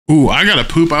Ooh, I gotta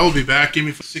poop. I will be back. Give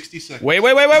me 60 seconds. Wait.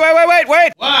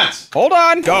 What? Hold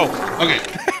on. Go. Okay.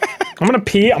 I'm gonna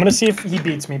pee. I'm gonna see if he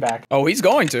beats me back. Oh, he's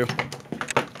going to.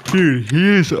 Dude, he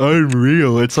is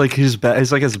unreal. It's like his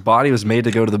body was made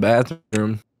to go to the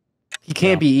bathroom. He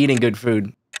can't be eating good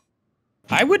food.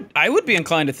 I would be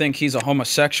inclined to think he's a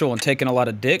homosexual and taking a lot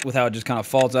of dick with how it just kind of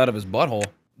falls out of his butthole.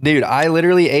 Dude, I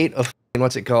literally ate a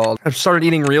what's it called? I started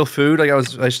eating real food. Like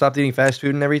I stopped eating fast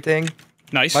food and everything.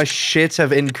 Nice. My shits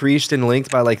have increased in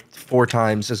length by like 4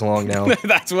 times as long now.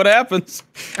 That's what happens.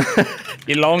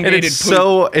 Elongated And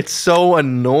it's so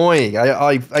annoying.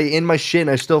 I end my shit and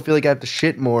I still feel like I have to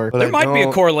shit more. But there might be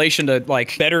a correlation to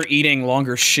like better eating,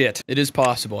 longer shit. It is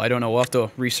possible. I don't know. We'll have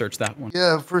to research that one.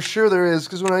 Yeah, for sure there is.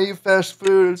 Because when I eat fast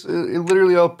food, it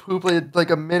literally I'll poop like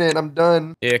a minute. I'm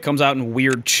done. Yeah, it comes out in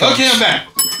weird chunks. Okay, I'm back.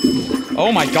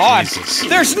 Oh my god. Jesus.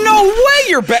 There's no way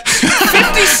you're back.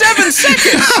 57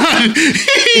 seconds.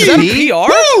 Is that a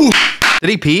PR? Woo! Did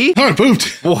he pee? Oh, I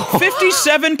pooped.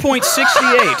 57.68.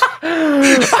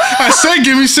 I said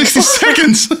give me 60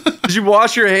 seconds. Did you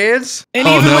wash your hands? And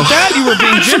even with that, you were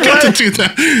being I forgot generous. to do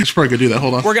that. I should probably go do that.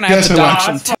 Hold on. We're gonna have to dock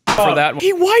some for that one.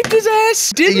 He wiped his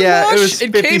ass, didn't wash, it was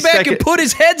and came back and put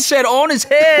his headset on his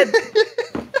head.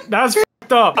 That was f***ed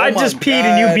up. I just peed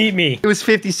and you beat me. It was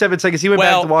 57 seconds. He went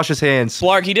back to wash his hands.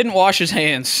 Blarg, he didn't wash his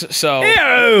hands, so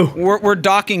Ew. we're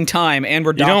docking time, and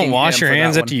we're docking. You don't wash him your for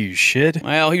hands that after one. you shit?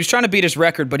 Well, he was trying to beat his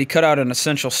record, but he cut out an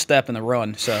essential step in the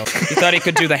run, so he thought he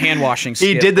could do the hand washing.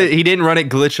 He didn't run it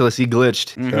glitchless. He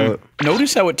glitched. So.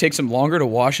 Notice how it takes him longer to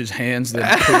wash his hands than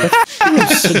poop.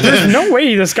 There's no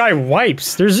way this guy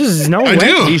wipes. There's just no way. I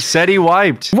do. He said he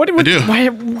wiped. What? I do. Why,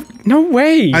 no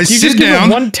way. I Do you sit just give it down,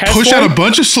 one test push out wipe? a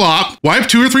bunch of slop, wipe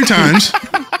 2 or 3 times,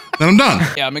 then I'm done.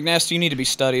 Yeah, McNasty, you need to be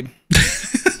studied.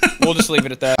 We'll just leave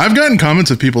it at that. I've gotten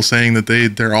comments of people saying that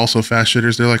they're also fast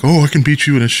shitters. They're like, "Oh, I can beat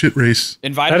you in a shit race."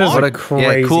 Invite That him is on. what a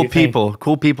crazy cool thing. people.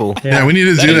 Cool people. Yeah, we need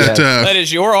to do that. That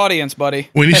is your audience, buddy.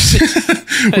 We need,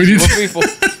 we need, Your people.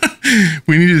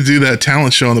 we need to do that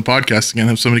talent show on the podcast again.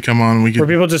 Have somebody come on and we Where could.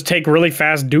 people just take really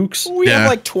fast dukes. We Yeah. have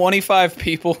like 25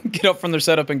 people get up from their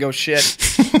setup and go shit.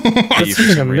 That's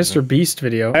like a Mr. Beast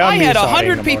video. I had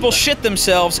 100 people shit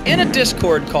themselves in a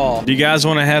Discord call. Do you guys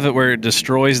want to have it where it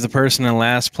destroys the person in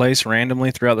last place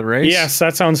randomly throughout the race? Yes,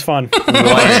 that sounds fun.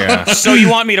 So you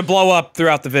want me to blow up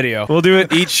throughout the video? We'll do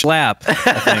it each lap, I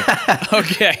think.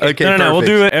 Okay. Okay. No, we'll perfect.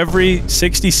 do it every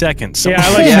 60 seconds. Yeah, I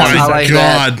Oh like Yeah, my I like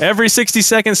god! Every 60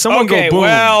 seconds, someone Okay, go boom.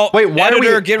 well, Wait, why do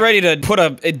editor, we- get ready to put a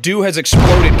 "do has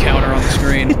exploded" counter on the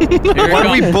screen. Why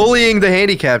are we bullying the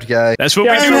handicapped guy? That's what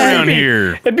Yeah, we do I around mean,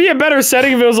 here. It'd be a better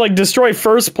setting if it was like destroy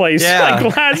first place. Yeah.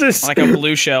 Like glasses. Like a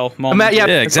blue shell moment. Yeah,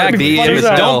 Yeah, exactly. Fuck is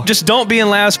that? Don't be in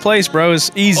last place, bro.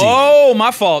 It's easy. Oh,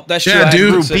 my fault. That's true. Yeah, I hadn't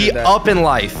dude. considered Be that. up in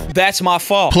life. That's my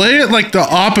fault. Play it like the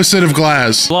opposite of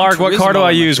Glass. Blarg, what car do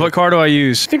I use? What car do I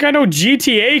use? Think I know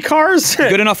GTA cars?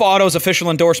 Good enough Auto's official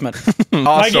endorsement. Awesome.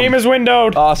 My game is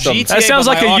windowed. awesome. GTA, That sounds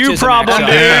but like my a you autism problem,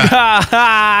 acts dude. out.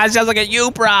 That sounds like a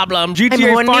you problem.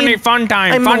 GTA funny, fun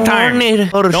time. Don't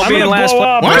I'm be in gonna last blow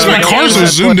up. Why is my My car game's so on-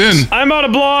 zoomed in? I'm about to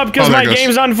blow up because Oh, there my it goes.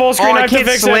 game's on full screen. Oh, I I have to can't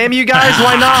fix slam it. you guys?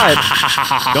 Why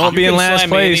not? Don't be in can last slam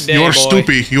me any place. day. You are boy.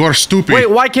 stupid. You are stupid. Wait,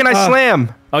 why can't I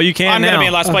slam? Oh, you can I'm now. gonna be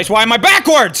in last place. Why am I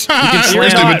backwards? You're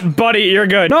Slam. not, buddy. You're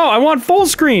good. No, I want full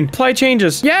screen. Play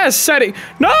changes. Yes, setting.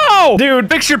 No, dude.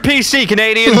 Fix your PC,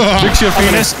 Canadian. Fix your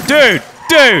penis.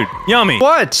 Dude, Yummy.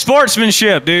 What?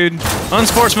 Sportsmanship, dude.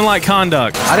 Unsportsmanlike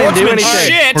conduct. I didn't do anything.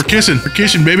 Shit. We're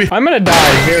kissing, baby. I'm gonna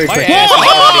die very My quickly. ass is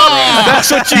already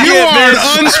That's what you You get, are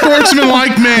bitch. an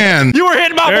unsportsmanlike man. You were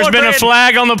hitting my There's been a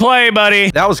flag on the play,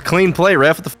 buddy. That was clean play,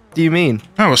 ref. What the f do you mean?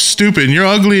 That was stupid. You're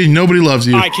ugly and nobody loves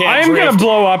you. I can't I am gonna drift.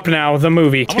 blow up now. The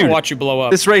movie. I'm gonna watch you blow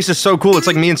up. This race is so cool. It's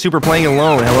like me and Super playing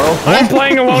alone. Hello? I'm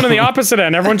playing alone in the opposite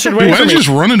end. Everyone should Why wait for did me. you just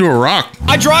run into a rock?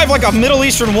 I drive like a Middle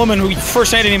Eastern woman who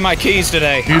first handed me my keys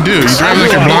today. You do. You drive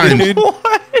like you're blind.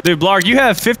 Dude, Blarg, you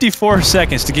have 54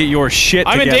 seconds to get your shit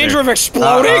I'm together. in danger of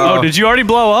exploding. Oh, did you already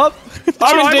blow up?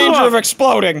 I'm in I blew danger up. of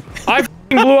exploding. I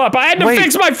f***ing blew up. I had to Wait.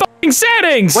 fix my fucking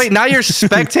settings. Wait, now you're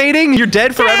spectating? You're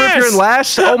dead forever if you're in Yes.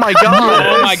 last? Oh my god.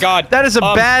 Oh my god. That is a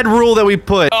bad rule that we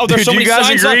put. Oh, there's Dude, so many you guys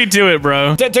signs agreed to it,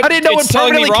 bro. I didn't know it's it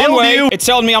telling me permanently wrong killed way. you. It's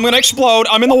telling me I'm gonna explode.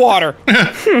 I'm in the water.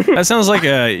 That sounds like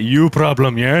a you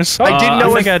problem, yes? I didn't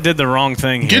know I think if- I did the wrong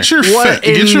thing here. Get your What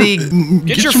in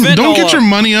get your fentanyl don't get your up.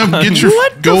 money up. Get your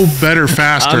go better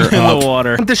faster I'm in up. the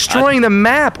water. I'm destroying the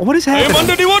map. What is I'm happening?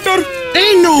 under the water.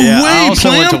 Ain't no Yeah, I way, also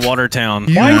went Plamp. to Watertown.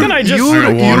 Why can I just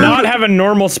Alright, water. not have a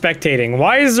normal spectating?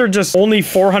 Why is there just only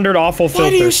 400 awful filters? Why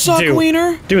do you suck, Dude.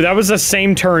 wiener? Dude, that was the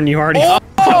same turn you already.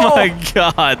 Oh my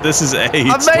god, this is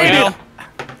AIDS. I made Well, it.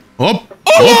 Up,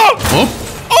 Oh, up, up.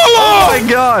 Oh my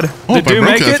god. Oh, Did I you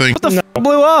broke make that it? thing. What the f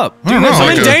blew up? I don't know, I'm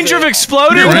like in a- danger of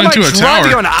exploding. Yeah, What ran am I into a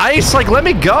Driving tower. on ice? Like, let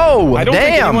me go. I don't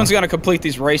think Damn. anyone's gonna complete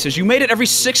these races. You made it every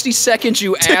 60 seconds,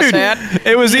 you asshat.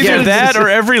 It was either Yeah, that or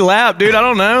every lap, dude. I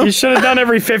don't know. You should have done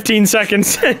every 15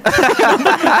 seconds.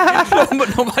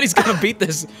 But nobody's gonna beat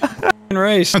this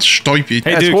race. That's stupid.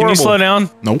 Hey, That's dude, can you horrible. slow down?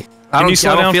 No. Can you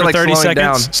slow down feel for like 30 slowing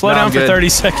seconds? down. Slow No, down I'm for good. 30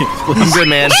 seconds. I'm good,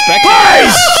 man.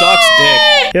 Spectating sucks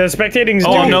dick. Yeah, spectating's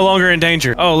Oh, I'm doing no longer in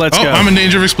danger. Oh, let's Oh, go. I'm in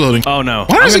danger of exploding. Oh, no.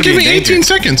 Why does I'm it gonna give be me in danger. 18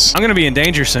 seconds? I'm gonna be in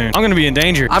danger soon. I'm gonna be in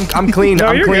danger. I'm clean. No,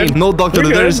 I'm you're clean. good. No, doctor,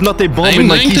 You're there's good. nothing bombing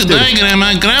like he's doing.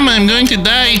 Grandma. Grandma, I'm going to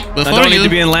die. I don't need to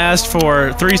be in last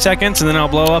for 3 seconds, and then I'll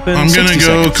blow up in I'm gonna 60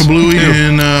 go seconds. kablooey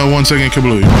in 1 second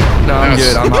kablooey. No, I'm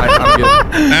Yes. good. I'm good.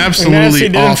 McNasty Absolutely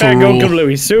did in awful fact go rule.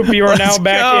 kablooey. Soup, you are now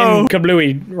back go. in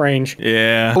kablooey range.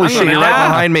 Yeah. Holy I'm shit, gonna you're right die.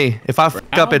 behind me. If I fuck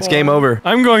up, it's game over.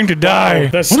 I'm going to die.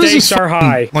 The What is stakes this are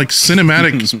high. like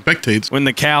cinematic spectates? When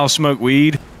the cows smoke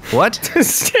weed. What? The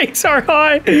stakes are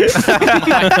high.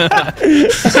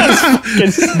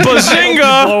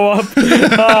 Bazinga! Blow up.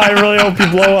 Oh, I really hope you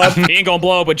blow up. He ain't gonna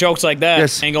blow up with jokes like that.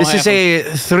 Yes. Ain't gonna This is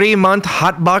happen. a 3-month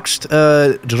hot-boxed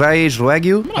dry-aged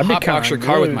wagyu. I'm gonna hotbox your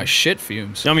car with good. my shit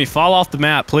fumes. Yummy, fall off the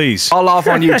map, please. All off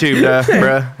on YouTube,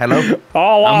 bruh. Hello?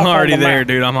 All off I'm on already the there, map.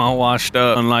 dude. I'm all washed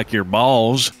up, unlike your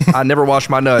balls. I never wash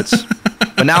my nuts.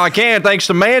 But now I can, thanks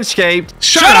to Manscaped.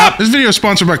 Shut up! This video is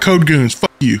sponsored by Code Goons.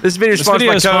 Fuck you. This video is This sponsored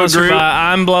video by is Code sponsored Group.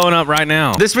 by I'm blowing up right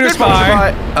now. This video is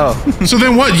Goodbye. sponsored by... Oh. So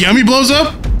then what? Yummy blows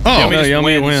up? Oh, No,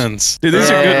 Yummy wins. Dude, these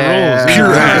are good rules.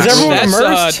 pure ass. Is everyone That's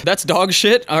immersed? that's dog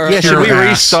shit. All right. Yeah, should we Pure ass.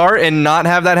 restart and not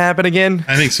have that happen again?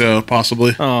 I think so,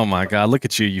 possibly. Oh my god, look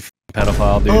at you, you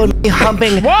pedophile, dude. Oh,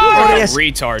 humping. You're Oh, a yes.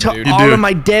 retard, To dude. You all do. of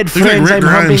my dead Look like friends, Rick I'm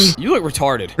humping. Grimes. You look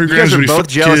retarded. Your You guys Grimes are would be both fuck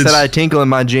jealous kids. that I tinkle in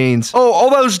my jeans. Oh, all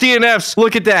those DNFs.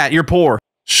 Look at that. You're poor.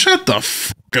 Shut the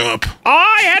fuck up.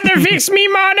 I had to fix me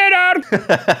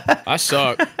monitor. I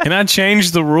suck. Can I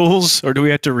change the rules, or do we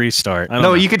have to restart? I don't No,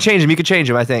 know. you could change them. You could change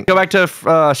them, I think. Go back to,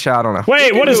 I don't know.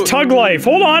 Wait, what is tug life?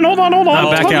 Hold on. No,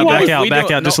 back Tug out, life.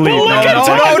 back out, just no, leave. look at No,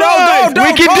 Tug no, Life.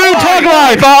 We can do Tug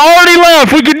Life. I already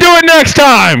left. We can do it next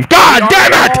time. God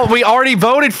damn it! Oh, we already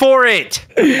voted for it.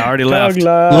 I already left. Tug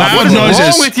life. Loud What's noises.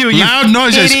 wrong with you, you Loud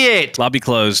noises. idiot? Lobby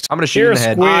closed. I'm gonna shoot you in the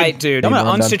head. You're a Alright, dude. I'm gonna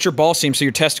I'm done. unstitch your ball seam so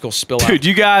your testicles spill out. Dude,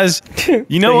 you guys,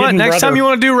 you know The what? hidden Next time brother. you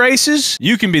want to do races,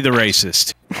 you can be the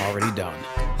racist. Already done.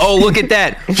 Oh, look at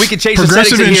that. We can change the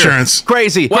Progressive settings in here. insurance.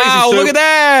 Crazy. Wow, Crazy, look at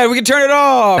that. We can turn it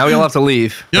off. Now we all have to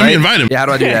leave. Yeah, let me invite him. Yeah, how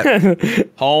do I do that?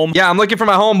 Home. Yeah, I'm looking for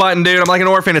my home button, dude. I'm like an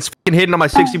orphan. It's fucking hidden on my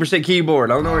 60% keyboard.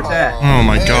 I don't know where it's at. Oh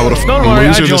my god, what a Don't fucking worry, I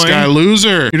loser this joined. guy.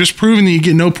 Loser. You're just proving that you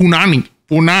get no punani.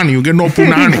 Punani, you get no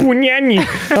punani. Punani.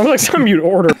 Sounds like something you'd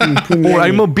order. Oh,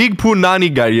 I'm a big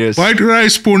punani guy, yes. White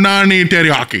rice, punani,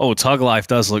 teriyaki. Oh, Tug Life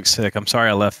does look sick. I'm sorry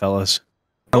I left, fellas.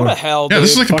 Go to hell, dude. Yeah,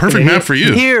 this is like a perfect Fucking map for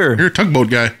you. Here. You're a tugboat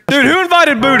guy. Dude, who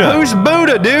invited Buddha? Who's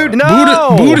Buddha, dude?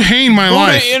 No. Buddha Hane my Buddha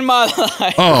life. in my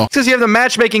life. Oh, Because you have the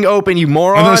matchmaking open, you I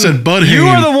moron. thought I said Bud Hane. You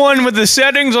are the one with the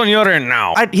settings on your end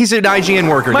now. He's an IGN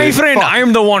worker, My dude. friend, Fuck. I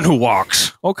am the one who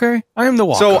walks. Okay? I am the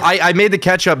walker. So I made the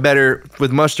ketchup better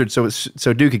with mustard so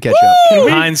Dude could catch up.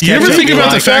 Heinz You ever ketchup, think you about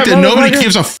the like? fact that, that nobody motherfucker?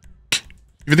 gives a f?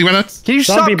 You ever think about that? Can you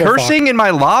Some stop people cursing in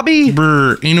my lobby?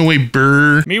 Brr, ain't no way,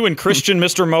 brr. Me and Christian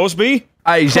Mr. Mosby.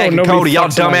 Hey, Zach and nobody Cody, y'all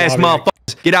fucks in my dumbass lobby.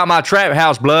 motherfuckers. Get out my trap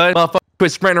house, blood. Motherfuckers,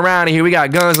 quit sprinting around in here. We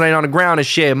got guns laying on the ground and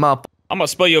shit, motherfucker. I'm gonna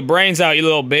spill your brains out, you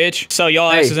little bitch. Sell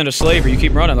y'all Hey. asses into slavery. You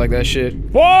keep running like that shit.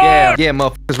 What? Yeah,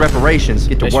 motherfuckers, reparations.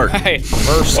 Get to work. Right.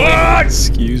 Reverse slavery.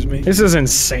 Excuse me. This is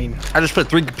insane. I just put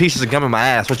 3 pieces of gum in my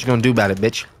ass. What you gonna do about it,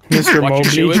 bitch? Mr. Watch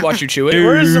you chew Moby. it. Watch you chew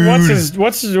it.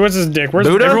 What's his dick? Where's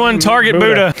Buddha? Everyone target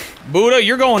Buddha. Buddha,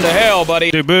 you're going to hell, buddy.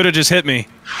 Dude, Buddha just hit me.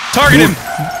 Target him.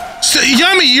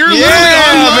 Yummy, you're literally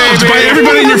unloved by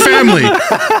everybody in your family.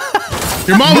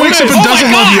 Your mom wakes up and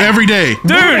doesn't love you every day.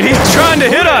 Dude, he's trying to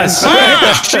hit us.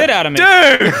 Shit out of me.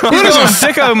 Dude, he's Buddha's going a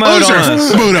sicko mode on us.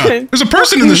 loser. Buddha. There's a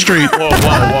person in the street. Whoa, whoa,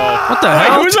 whoa. What the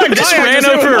hell? who's that just guy I ran just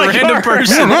hit over with a my random car?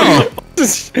 person. No,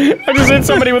 I just hit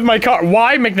somebody with my car.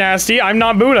 Why, McNasty? I'm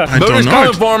not Buddha. I don't Buddha's know.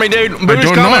 coming for me, dude. Buddha's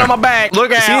don't coming know. on my back.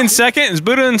 Look Is he in out. second? Is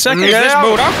Buddha in second? Is this Yeah.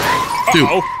 Buddha?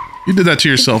 Dude, you did that to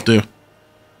yourself, dude.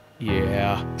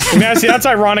 Yeah. McNasty, that's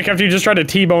ironic after you just tried to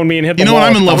T-bone me and hit the You know what? wall.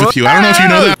 I'm in love with you. I don't know if you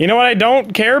know that. You know what? I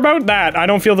don't care about that. I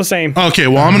don't feel the same. Okay,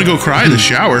 well, I'm gonna go cry in the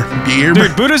shower. Beer.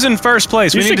 Dude, Buddha's in first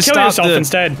place. You We should need to kill stop yourself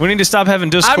instead. We need to stop having I'm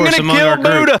discourse gonna among our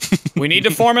kill group. Buddha. We need to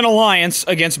form an alliance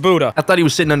against Buddha. I thought he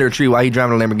was sitting under a tree while he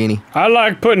driving a Lamborghini. I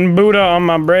like putting Buddha on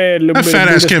my bread. That fat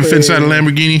ass can't fit inside a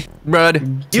Lamborghini. Brud,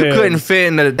 you Dude. couldn't fit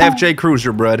in the FJ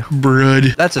Cruiser, brud.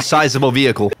 Brud. That's a sizable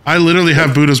vehicle. I literally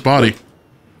have Buddha's body.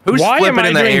 Who's Why am flipping I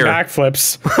in the doing air?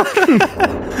 backflips?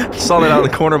 Saw that out of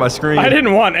the corner of my screen. I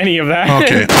didn't want any of that.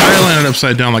 Okay, I landed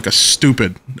upside down like a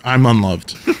stupid. I'm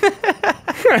unloved.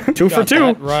 2 for 2.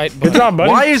 That right, Good job, buddy.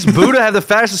 Why is Buddha have the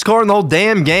fastest car in the whole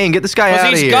damn game? Get this guy out of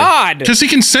he's here. God. Because he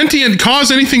can sentient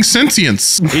cause anything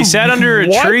sentience. He sat under a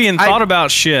What? tree and thought about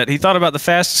shit. He thought about the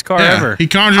fastest car Yeah, ever. he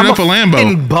conjured up a Lambo.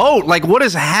 fucking boat. Like, what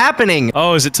is happening?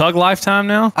 Oh, is it tug lifetime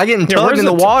now? I get Yeah, tugged where's in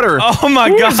the the water. Oh my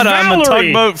Who god, is I'm a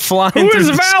Valerie? tugboat flying Who through is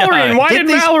the Valerie? sky. And why Get did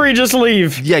these- Valerie just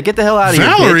leave? Yeah, get the hell out of here,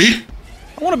 Valerie? bitch.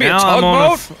 I want to be a Now I'm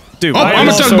on a tugboat. dude, Oh, why I'm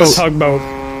you a also tugboat. tugboat.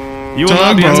 You will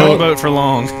not be a Tugboat. tugboat for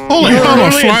long. Holy You're hell, I'm a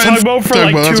literally a flying tugboat for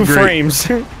tugboat. like That's 2 great. frames.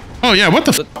 Oh yeah, what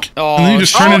the f***? Oh, And then you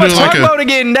just Oh, turn the into like tugboat a...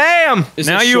 again, damn! is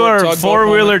Now it you short are a tugboat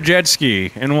four-wheeler moment? jet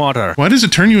ski in water. Why does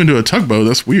it turn you into a tugboat?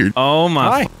 That's weird. Oh my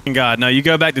Why? fucking god. No, you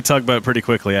go back to tugboat pretty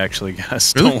quickly, actually,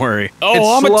 guys. Really? Don't worry. Oh,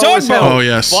 It's I'm a slow as hell. tugboat. Oh,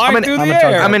 yes. Flying through I'm the a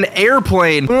tugboat. air. I'm an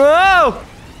airplane. Whoa!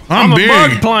 I'm a big.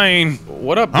 bug plane.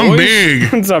 What up, boys? I'm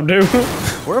big. What's up, dude?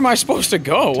 Where am I supposed to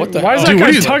go? What the Why is hell? that Dude, what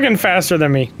guy are you- tugging faster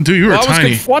than me? Dude, you are I was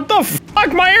tiny. What the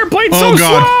fuck? My airplane's Oh so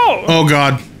god. slow! Oh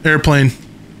god. Airplane.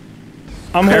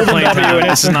 I'm holding Airplane W time. and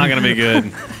This it's is not going to be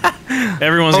good.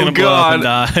 Everyone's going to blow up and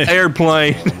die.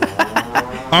 Airplane.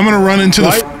 I'm gonna run into the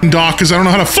f***ing dock because I don't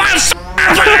know how to fly.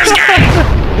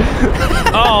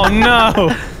 Oh no.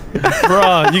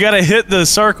 Bruh, you got to hit the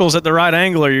circles at the right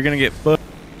angle or you're going to get fucked.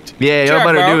 Yeah, y'all Check,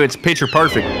 better bro. do it. It's picture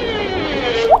perfect.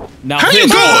 Now How do you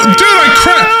this- go? Dude, I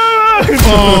crashed.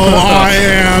 Oh, I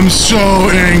am so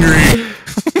angry.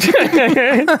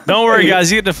 Don't worry,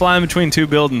 guys. You get to fly in between 2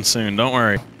 buildings soon. Don't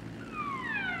worry.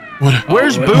 What?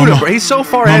 Where's Buddha? Mama. Bro? He's so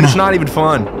far ahead, it's not even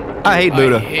fun. I hate I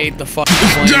Buddha. hate the fucking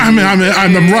plane.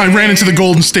 I ran into the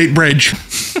Golden State Bridge.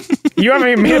 You haven't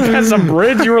even made it past a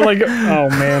bridge. You were like, oh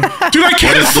man. Dude, I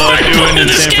can't fly. Doing in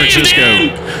San Francisco.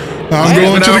 I'm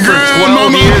going Been to the out for ground,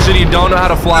 12 mama. years and you don't know how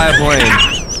to fly a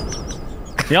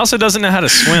plane. He also doesn't know how to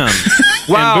swim.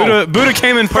 Wow. And Buddha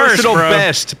came in first, Personal bro.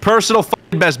 best. Personal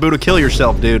f***ing best, Buddha. Kill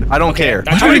yourself, dude. I don't care.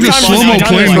 That's Why how do many you go times has slow-mo he done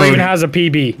plane this where he mode? even has a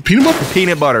PB. Peanut butter?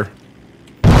 Peanut butter.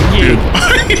 Dude.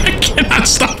 I cannot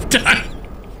stop dying.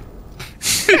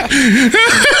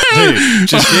 Dude,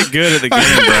 just get good at the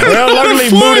game, bro. Well, luckily,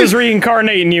 fly. Buddha's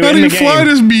reincarnating you How in do the you fly game.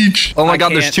 this beach? Oh my I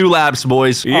god, there's can't. 2 laps,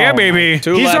 boys. Yeah, Oh, baby.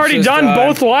 Two He's laps already is done done.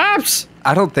 both laps?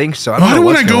 I don't think so. I don't Why know do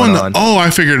when what's I go going in the... on. Oh, I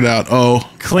figured it out. Oh.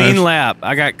 Clean lap.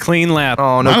 I got clean lap.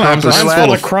 Oh, no My crumbs lap or is Mine's full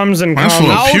full of of crumbs and Mine's full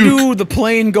crumbs. of How puke. do the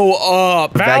plane go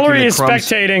up? Valerie Vacuuming is crumbs.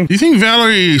 spectating. Do you think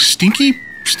Valerie stinky?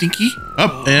 Stinky?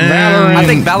 Up and... Valerie. I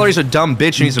think Valerie's a dumb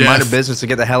bitch and needs to mind her Death. business to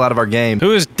get the hell out of our game.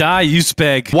 Who is Die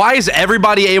Uspeg? Why is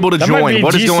everybody able to That might join? be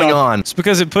What is G-Sub. going on? It's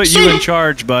because it put you in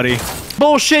charge, buddy.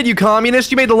 Bullshit, you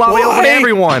communist. You made the lobby open to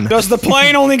everyone. Does the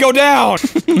plane only go down?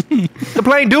 The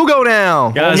plane do go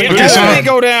down. Guys, It Buddha, does so only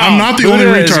go down. I'm not the only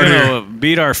Buddha is retard here. gonna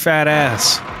beat our fat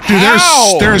ass. Dude,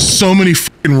 How? there's so many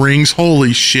fucking rings.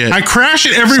 Holy shit. I crash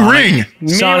at every ring. Me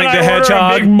Sonic when the I order a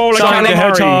Hedgehog. big bowl of Sonic the calamari.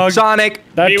 Hedgehog. Sonic.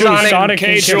 That dude, Sonic can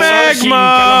Cage kill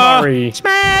Magma.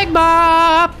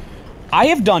 calamari. I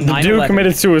have done The dude 9/11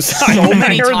 committed suicide. so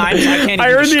many I heard, times, I can't even I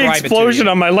heard the describe it to explosion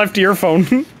you. on my left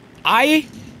earphone.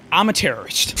 I'm a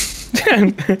terrorist.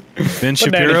 Ben that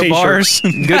Shapiro t-shirt. bars.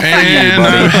 Good for you, And I'm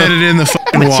buddy. headed in the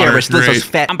fucking water. Terrorist. Lizzo's Great.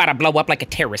 fat. I'm about to blow up like a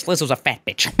terrorist. Lizzo's a fat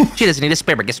bitch. She doesn't need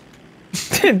asparagus.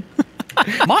 I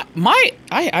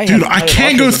Dude, have, I have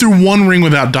can't go autism. through one ring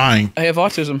without dying. I have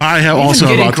autism. I have also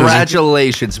have autism.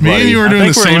 Congratulations, Me buddy. and you are doing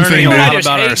the think we're same learning thing, a lot I dude. just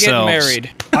about hate ourselves. getting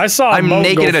married. I saw a I'm boat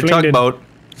naked go in a flinged. tugboat.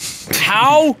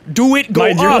 How do it go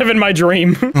You're up? living my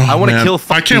dream. I want to Man, kill. I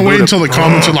fucking can't wait Buddha. until the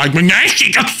comments are like,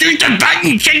 McNasty, just shoot the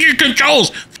button, change your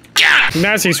controls. Yeah.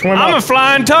 Nasty swim I'm a up.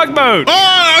 flying tugboat. Oh,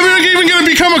 I'm even gonna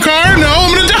become a car? No,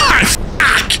 I'm gonna die.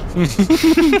 Fuck.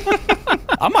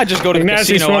 I might just go to the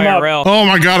Nasty casino swim up. IRL. Oh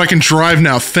my god, I can drive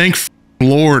now. Thank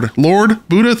Lord. Lord,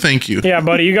 Buddha, thank you. Yeah,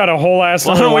 buddy, you got a whole ass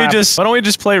Why on don't we lap.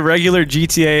 just play regular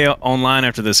GTA online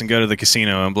after this and go to the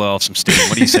casino and blow off some steam?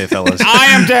 What do you say, fellas? I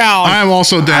am down. I am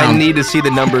also I down. need to see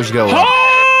the numbers go up.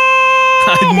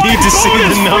 I need to see the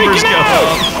numbers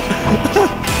go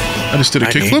up. I just did a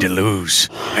kickflip. lose.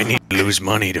 I need to lose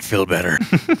money to feel better.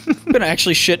 I'm gonna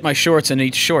actually shit my shorts and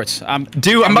eat shorts.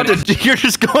 Dude, I'm about to. You're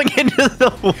just going into the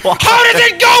water. How did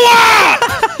it go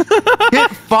up? Hit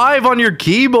 5 on your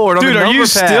keyboard. On Dude, the are you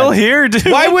number pad. still here, dude?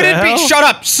 Why What would the it hell? be?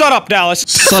 Shut up, Dallas.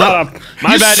 Shut up.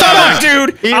 My bad, Shut Eric. up,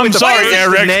 dude. Even I'm with the sorry, first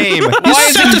Eric. Name. Why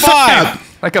is Shut it the fuck 5? up.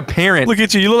 Like a parent. Look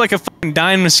at you. You look like a fucking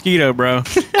dying mosquito, bro.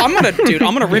 I'm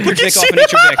gonna rip your dick off and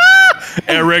eat your dick.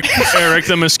 Eric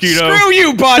the mosquito. Screw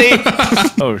you, buddy.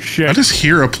 Oh, I shit. just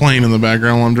hear a plane in the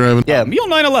background while I'm driving. Yeah. Mule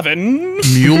 911.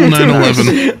 Mule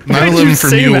 911. 911 for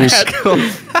Sing mules.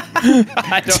 that.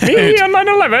 I don't Hey, on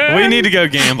 9/11. We need to go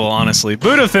gamble, honestly.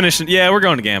 Buddha finished. Yeah, we're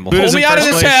going to gamble. Pull Buddha's me in out of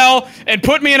first this place. hell and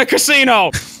put me in a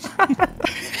casino.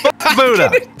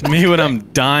 Buddha. Me when I'm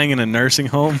dying in a nursing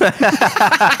home.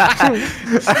 I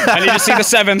need to see the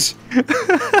sevens.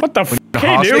 What the f?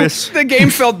 Hey, dude. Hospice. The game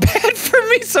felt bad for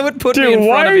me, so it put me Dude, in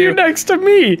why front are of you you. next to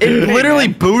me? It literally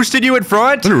boosted you in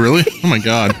front. Did it really? Oh my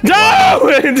god. No!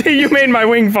 You made my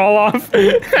wing fall off.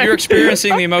 You're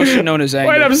experiencing the emotion known as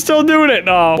anger. Wait, I'm still doing it.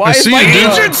 No. Why is see my you, dude.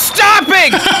 engine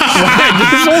stopping?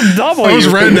 This whole double. I was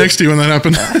right next to you when that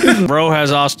happened. Bro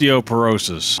has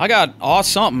osteoporosis. I got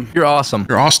something. You're awesome.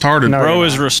 You're ostarded. No. Bro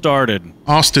is restarted.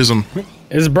 Ostism.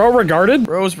 Is bro regarded?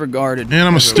 Bro's regarded. And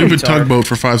I'm a as stupid retard. tugboat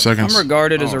for 5 seconds. I'm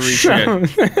regarded as a retard.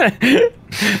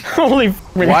 Holy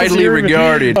f- Widely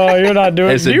regarded. Oh, you're not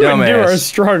doing As a You and Dew dumbass. are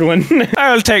struggling.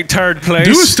 I'll take third place.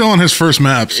 Dew is still on his first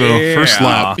map, so first Yeah.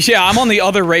 lap. Yeah, I'm on the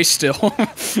other race still.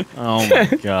 Oh my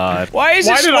god. Why is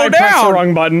Why it did slow I press the down?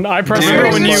 wrong button? I pressed the Remember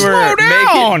wrong when you button. were- Slow Make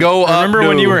down. it go up. Remember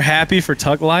when you dude. were happy for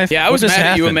Tug Life? Yeah, I was What mad just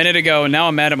at you a happened? minute ago, and now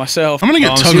I'm mad at myself. I'm gonna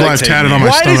get Oh, Tug so Life take tatted me. on my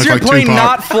Why stomach does your like plane Tupac.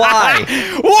 not fly?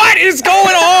 What is going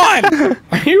on?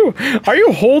 Are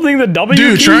you holding the W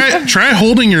Dude, key? try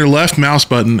holding your left mouse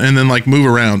button and then like move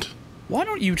around. Why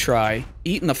don't you try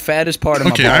eating the fattest part of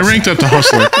Okay, my I balls? ranked up to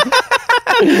Hustler.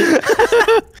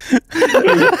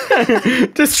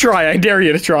 Just try. I dare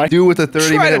you to try. Do with a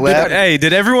 30-minute lap. Hey,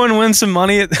 did everyone win some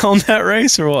money on that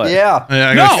race or what? Yeah. Yeah,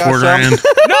 I got No. 4 grand.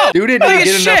 No, Dude didn't look even at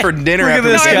get shit. enough for dinner Look at after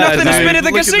this I have guy, nothing to dude. spend at the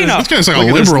Look at casino. This guy's like Look a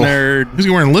at this liberal. nerd. He's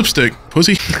wearing lipstick,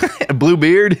 pussy. Blue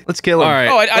beard. Let's kill him. All right,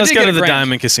 Oh, I let's did go get to a the grand.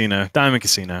 Diamond Casino. Diamond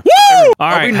Casino. Woo! All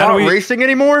Are right, we how not do we? racing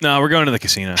anymore? No, we're going to the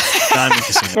casino. Diamond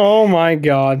Casino. Oh my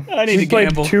god. I need we to played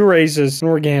gamble. 2 races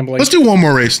and we're gambling. Let's do one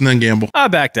more race and then gamble. I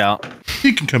backed out.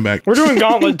 He can come back. We're doing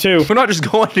Gauntlet 2. We're not just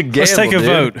going to gamble. Let's take a dude.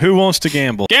 vote. Who wants to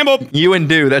gamble? Gamble. You and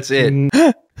Do. That's it.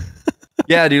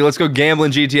 Yeah, dude. Let's go gamble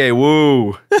in GTA.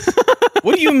 Woo.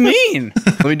 What do you mean?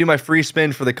 Let me do my free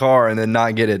spin for the car and then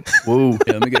not get it. Woo.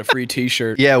 Yeah, let me get a free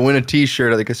T-shirt. Yeah, win a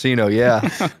T-shirt at the casino. Yeah.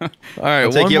 All right,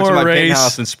 I'll take one you up to more my race.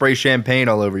 penthouse and spray champagne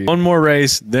all over you. One more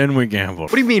race, then we gamble.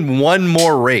 What do you mean one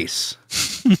more race?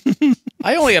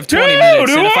 I only have 20 Dude,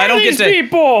 minutes, who and if I are don't get these to,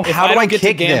 people? if How do don't I get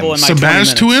kick to gamble them? in my 20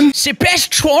 Sebas to minutes. win?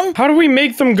 Sebastian. How do we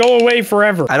make them go away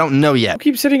forever? I don't know yet.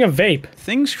 Keep sitting a vape.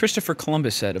 Things Christopher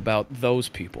Columbus said about those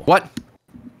people. What?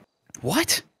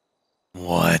 What?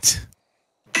 What?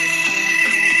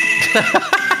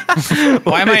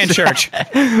 Why am I in church?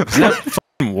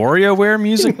 WarioWare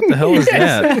music? What the hell is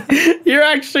that? You're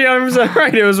actually 100%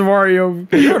 right. It was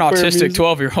Wario. You're an autistic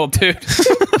 12-year-old dude.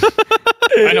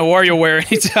 I know WarioWare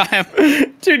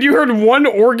anytime. Dude, you heard one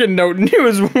organ note and it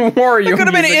was Wario. It could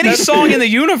have been music. any song in the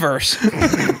universe.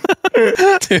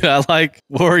 Dude, I like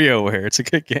WarioWare. It's a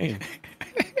good game.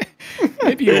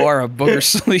 Maybe you are a booger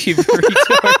sleeve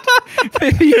retard.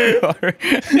 Maybe you are.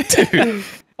 Dude,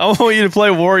 I want you to play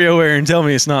WarioWare and tell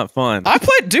me it's not fun. I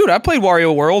played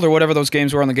Wario World or whatever those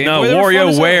games were on the Game No, Boy. They were fun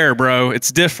as hell. WarioWare, bro.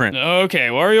 It's different. Okay,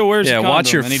 WarioWare's Yeah, a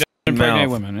watch condom, your and he doesn't mouth. impregnate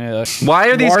women. Yeah. Why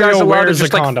are these Wario guys allowed to wears a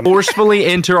just like condom. forcefully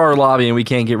enter our lobby and we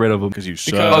can't get rid of them? Because you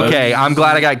suck. Because- Okay, I'm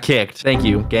glad I got kicked. Thank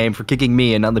you, game, for kicking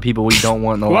me and not the people we don't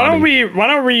want in the Why lobby.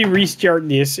 don't we restart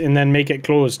this and then make it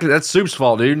closed? That's Soup's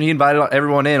fault, dude. He invited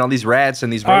everyone in, all these rats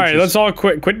and these All roaches. right, let's all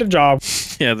quit the job.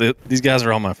 Yeah, these guys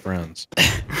are all my friends.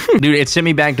 Dude, it sent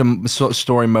me back to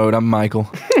story mode. I'm Michael.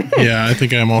 Yeah, I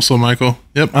think I am also Michael.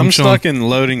 Yep, I'm chilling. stuck in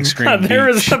loading screen. There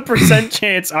is beach. a percent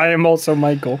chance I am also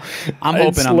Michael. I'm It's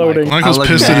hoping I'm loading. Michael. Michael's I look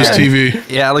pissed at his mad. TV.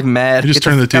 Yeah, I look mad. He just Get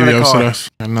turned the fuck out TV of off, car. so that's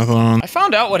got nothing on. I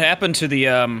found out what happened to the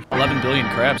 11 billion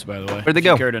crabs, by the way. Where'd they if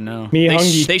you go? care to know. Me they,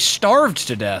 hungry. they starved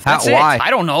to death. How- That's why? it. I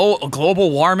don't know.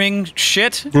 Global warming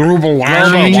shit. Global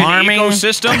warming.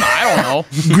 Ecosystem. I don't know.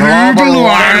 Global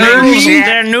warming.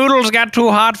 Their noodles got too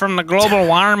hot from the global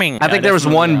warming. I think there was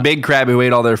definitely one not. big crab who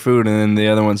ate all their food and then the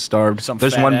other one starved. Some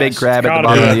There's fat one big ass. crab at the Gotta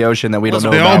bottom be. of the ocean that we don't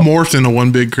know They all about. morphed into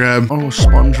one big crab. Oh,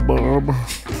 SpongeBob.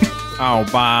 Oh,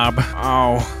 Bob.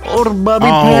 Oh. Oh, the bobby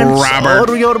Oh, pants. Robert.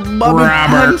 Oh, your bobby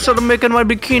Robert. pants are making my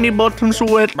bikini bottoms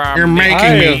wet. You're making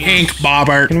Hey. me ink,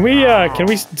 Bobbert. Can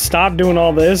we stop doing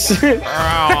all this?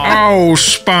 Oh,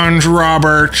 Sponge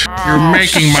Robert. You're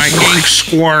making my ink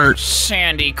squirt.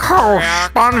 Sandy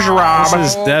This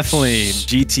is definitely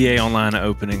GTA Online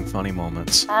opening funny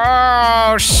moments.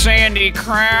 Oh, Sandy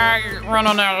Craig, run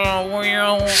on that little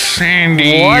wheel.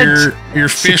 Sandy, What? your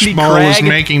Sandy fishbowl is Craig?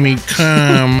 making me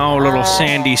come. Oh, little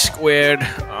sandy squid.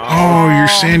 Oh, your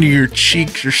Sandy, your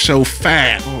cheeks are so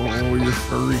fat. Oh, your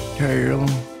furry tail.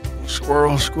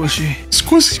 Squirrel squishy.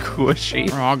 Squishy. Squishy.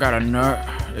 Oh, I got a nut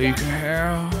that you can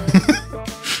have.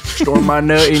 Store my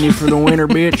nut in you for the winter,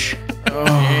 bitch.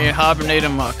 Yeah, hibernate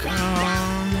in my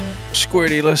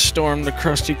Squiddy, let's storm the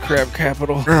Krusty Krab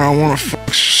capital. Girl, I want to fuck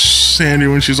Sandy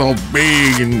when she's all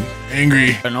big and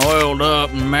angry. And oiled up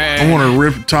and mad. I want to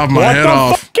rip the top of my head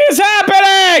off. What the fuck is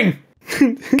happening?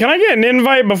 Can I get an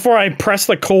invite before I press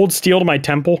the cold steel to my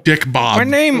temple? Dick Bob. My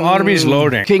name ought to be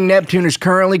loading. King Neptune is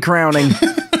currently crowning.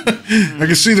 I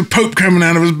can see the Pope coming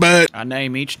out of his butt. I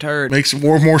name each turd. Makes it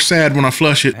more sad when I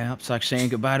flush it. It's like saying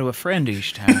goodbye to a friend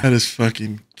each time. That is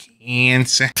fucking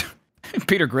cancer.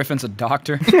 Peter Griffin's a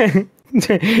doctor.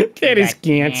 It is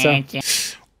cancer.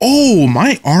 Oh,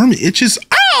 my arm itches.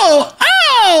 Ow!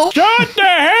 Ow! Shut the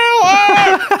hell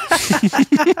up!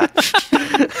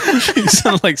 You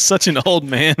sound like such an old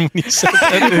man when you said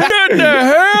that. Get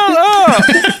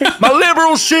the hell up! My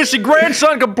liberal sissy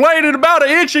grandson complaining about an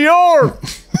itchy arm.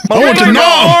 I want to know.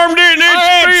 Arm didn't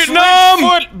itch, Vietnam!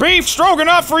 Foot beef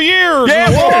stroganoff for years. Yeah,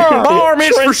 my arm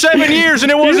itched for 7 years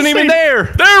and it wasn't even there.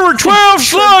 There were 12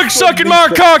 slugs sucking my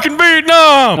cock in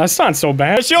Vietnam! That's not so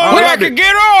bad. It's the only way I could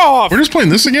get off. We're just playing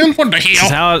this again? What the That's hell?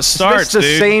 how it starts, It's the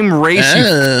dude. same race, you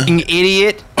fucking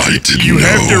idiot. You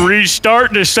have to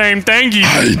restart the same thing.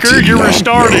 You're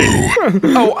restarted.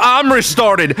 Oh, I'm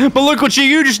restarted. But look what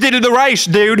you just did to the race,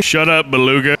 dude. Shut up,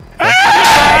 Beluga.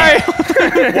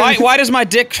 Why does my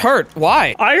dick hurt?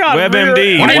 Why? I got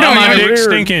WebMD. What are you Why doing, my Yummy? dick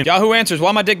stinking? Yahoo Answers.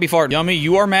 Why my dick be fart? Yummy,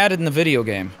 you are mad in the video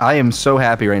game. I am so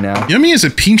happy right now. Yummy is a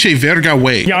pinche verga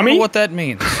way. I don't know Yummy? what that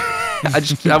means.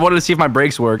 I wanted to see if my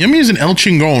brakes work. Yummy is an El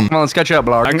Chingon. Come on, let's catch up,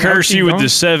 Blarg. I curse you with the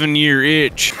 7-year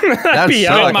itch. That be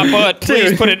sucks. In my butt.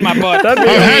 Please put it in my butt. That'd be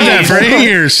I've had that for 8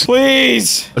 years.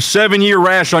 Please. A 7-year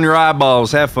rash on your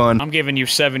eyeballs. Have fun. I'm giving you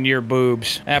 7-year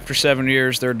boobs. After 7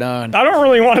 years, they're done. I don't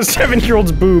really want a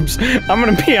 7-year-old's boobs. I'm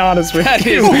gonna be honest with That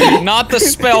you. is not the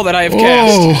spell that I have Oh,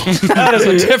 cast. That is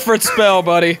a different spell,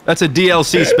 buddy. That's a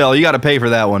DLC spell. You got to pay for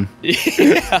that one.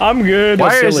 I'm good. Why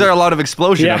That's is silly. there a lot of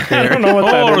explosion Yeah, up I there? don't know what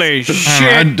that is. Holy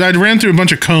shit. I ran through a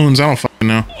bunch of cones. I don't fucking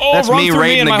know. Oh, That's run me through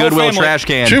raiding and the my whole Goodwill family. trash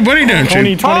can. Chip, what are you doing,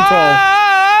 Tony Chip? 2012.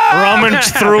 Rummage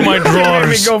through my Let me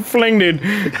drawers. go fling, dude.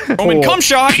 Roman Cool. cum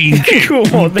shot. Cool.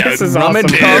 This is awesome.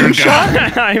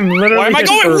 I'm literally. Why am I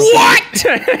going? What?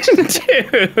 Dude.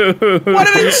 Why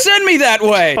did it send me that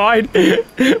way? Why did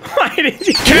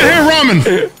you? Can't hear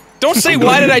ramen. Don't say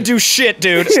why did I do shit,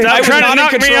 dude. I Stop was trying to not in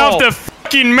knock me control. off the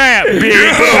fucking map,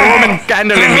 bitch. Roman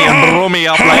candle in me and blow me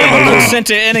up I like a ain't balloon. consent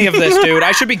to any of this, dude.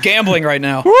 I should be gambling right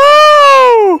now.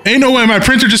 Woo! Ain't no way my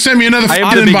printer just sent me another I am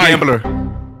fucking the big invite. gambler.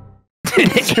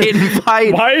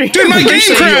 Invite. Why? Dude, my game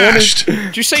crashed.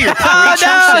 Did you say your preacher Oh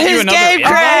no, sent you his another game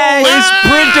invite?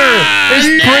 crashed!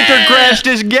 His printer crashed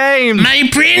his game! My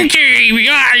printer.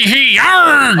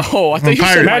 Yarg. Oh, I thought you said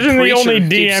pirate. my Imagine the preacher only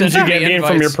keeps DMs you sending get me in from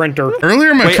your invites. printer.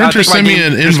 Earlier, my Wait, I printer think my sent me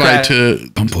game an just invite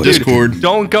to Discord.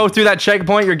 Don't go through that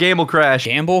checkpoint, your game will crash.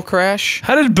 Gamble crash?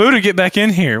 How did Buddha get back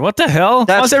in here? What the hell?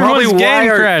 That's How's everyone's probably why game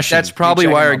our, crashing? That's probably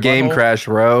You why our checking my game butthole? crashed,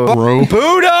 bro. Bro,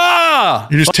 Buddha!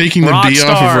 you're just taking the D off of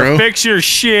Rockstar, Ro. fix your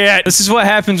shit. This is what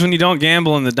happens when you don't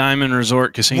gamble in the Diamond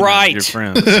Resort Casino Right. with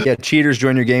your friends. Yeah, cheaters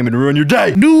join your game and ruin your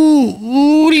day.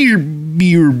 Do your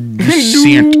beer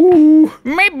scent.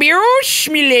 My beer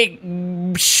smell like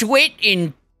sweat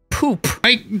and poop.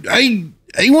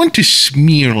 I want to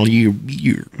smell your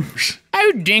beers. I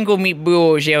would dangle me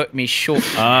balls out me short.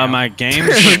 My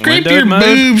game's Scrape windowed your mode.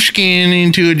 boob skin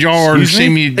into a jar and Excuse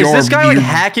send me? me a jar Is this guy of like beer.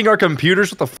 hacking our computers?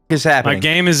 What the f is My happening?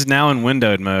 game is now in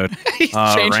windowed mode. He's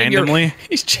Randomly.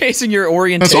 He's chasing your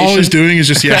orientation. That's all he's doing is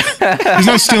just, yeah. He's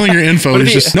not stealing your info. What if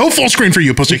He's he- just, no full screen for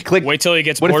you, pussy. Click. Wait till he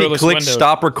gets What if he borderless clicks windowed.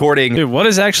 stop recording? Dude, what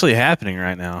is actually happening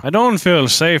right now? I don't feel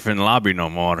safe in lobby no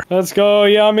more. Let's go,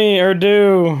 Yummy or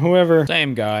Do, whoever.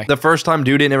 Same guy. The first time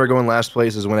dude didn't ever go in last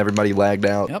place is when everybody lagged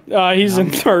out. Yep. He's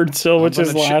in third still, which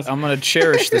is last. I'm gonna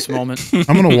cherish this moment.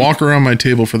 I'm going to walk around my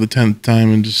table for the 10th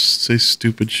time and just say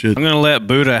stupid shit. I'm gonna let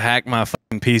Buddha hack my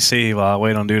fucking PC while I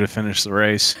wait on dude to finish the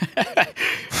race.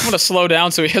 I'm gonna slow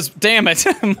down so he has, damn it,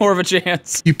 more of a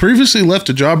chance. You previously left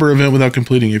a job or event without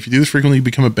completing. If you do this frequently, you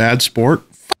become a bad sport.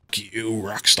 Fuck you,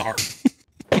 Rockstar.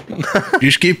 You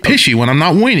just get pissy when I'm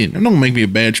not winning. Don't make me a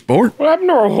bad sport. What happened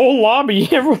to our whole lobby?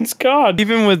 Everyone's gone.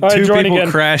 Even with All right, two join people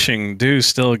again. crashing, dude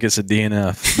still gets a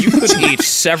DNF. You could eat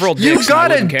several dicks. You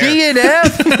got a and I wouldn't care.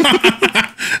 DNF?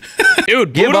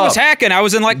 Dude, Give Buddha was up. hacking. I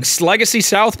was in like Legacy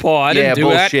Southpaw. I didn't Yeah, do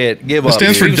bullshit. Give It up.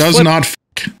 stands for dude. does flip- not f.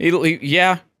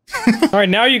 Yeah. All right,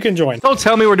 now you can join. Don't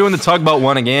tell me we're doing the tugboat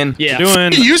one again. Yeah.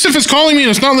 Doing Yusuf is calling me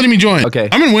and it's not letting me join. Okay.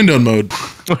 I'm in windowed mode.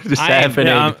 What is I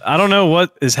happening? I don't know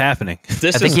what is happening.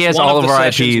 This I think is he has one all of of the our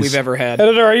sessions IPs. we've ever had.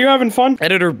 Editor, are you having fun?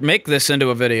 Editor, make this into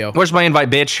a video. Where's my invite,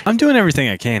 bitch? I'm doing everything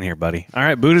I can here, buddy. All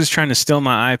right, Buddha's trying to steal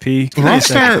my IP.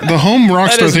 Rockstar, the home That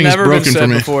Rockstar has thing is never been broken for said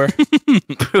me. before.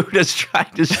 Buddha's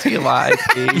trying to steal my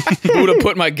IP. Buddha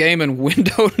put my game in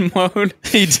windowed mode.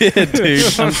 He did,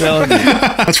 dude. I'm telling you.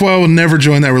 That's why I will never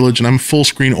join that religion. I'm full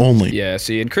screen only. Yeah,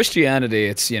 see, in Christianity,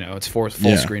 it's it's full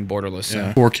screen borderless. So.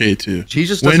 Yeah, 4K too.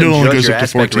 Jesus doesn't Window only judge goes your up to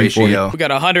aspect 1440. ratio. We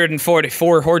got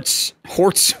 144 hertz.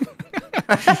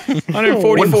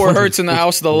 144 hertz in the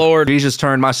house of the Lord. Jesus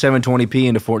turned my 720p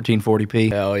into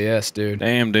 1440p. Hell yes, dude.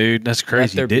 Damn, dude. That's Let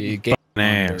crazy. there be Didn't game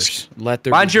ask. hunters. Let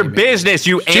there Mind be your game business,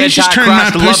 you Jesus turned my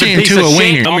antichrist pussy loving piece into of a shit.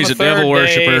 winger. On He's the a devil third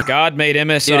day, worshiper. God made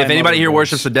MSI. Dude, if anybody here motherboards.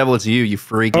 worships the devil, it's you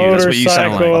freak. Yeah, that's what you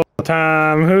sound Motorcycle like.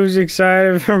 time. Who's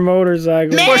excited for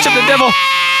motorcycle? Worship the devil.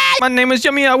 My name is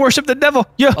Yumi. I worship the devil.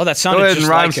 Yeah. Oh, that Go sounded ahead and just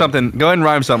rhyme like something. Go ahead and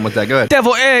rhyme something with that. Go ahead.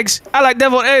 Devil eggs. I like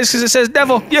deviled eggs because it says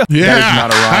devil. Yeah. Yeah, That is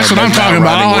not a rhyme. that's what I'm That's not talking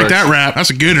about. I rhyming like words. that rap. That's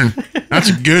a good one. That's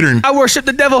a good one. I worship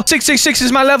the devil. 666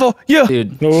 is my level. Yeah.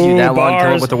 Dude, Ooh, you that long come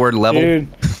bars. up with the word level? Dude.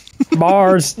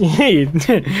 Bars.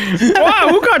 Wow,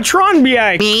 who got Tron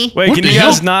BX? Me? Wait, What can the you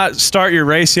guys hell? not start your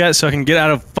race yet so I can get out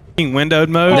of fucking windowed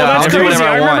mode? Oh, that's I'll do crazy. whatever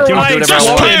I I want. remember when I'll do I whatever I just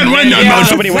want. Playing went- windowed yeah, mode.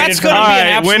 somebody That's waited for gonna me. be an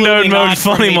Alright, absolutely windowed mode not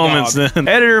funny for me, moments dog. then.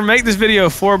 Editor, make this video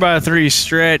 4x3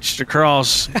 stretched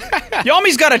across.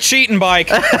 Yummy's got a cheating bike.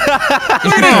 Oh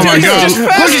my god. just Look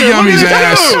at faster. Yummy's Look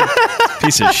at ass.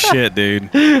 Piece of shit, dude.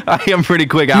 I am pretty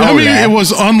quick. I I own mean, that. it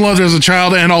was unleathered as a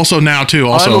child and also now too.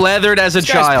 Also, Unleathered as a This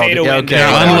guy's child. pay to win, Okay. dude.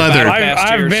 Yeah, unleathered.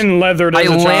 I've been leathered I as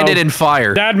a landed child. in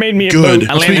fire. Dad made me a Good. boat.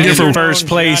 I That's what you landed get for in first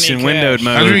place in Johnny windowed Cash.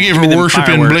 mode. That's what you get for Even worshiping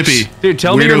fireworks. Blippy. Dude,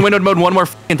 tell me you're in Weirdo. windowed mode one more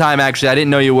f***ing time, actually. I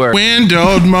didn't know you were.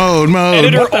 Windowed mode.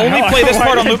 Editor, the only hell? play this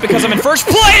part on loop because I'm in first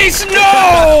place.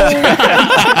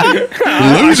 No.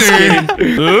 Loser.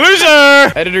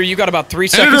 Loser! Editor, you got about 3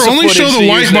 seconds. Editor, of only footage show to the use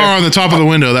white there. bar on the top of the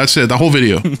window. That's it. The whole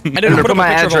video. Editor, Editor, put put up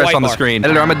my a picture of a address white on the bar. screen.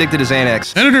 Editor, I'm addicted to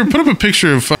Xanax. Editor, put up a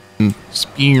picture of fucking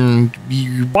spear.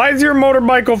 Why is your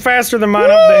motorcycle faster than mine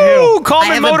up the hill? Ooh, call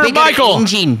me motorcycle.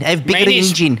 engine. I have bigger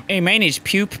engine. Hey, mine is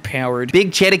puke powered.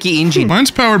 Big Cherokee engine.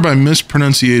 Mine's powered by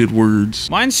mispronunciated words.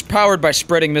 Mine's powered by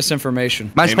spreading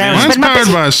misinformation. My Mine's powered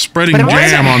by spreading Why the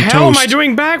jam on hell am I toast.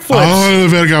 doing backflips? Oh,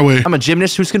 verga way. I'm a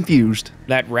gymnast who's confused.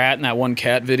 That rat in that one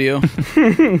cat video.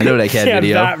 I know that cat yeah,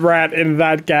 video. that rat in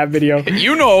that cat video.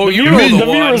 You know The the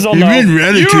viewers one. will know.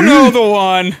 You know the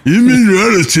one. You mean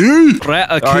Ratatouille? All right,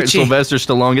 Rat-a-coochie. Sylvester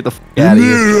Stallone, get the f out of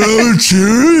here.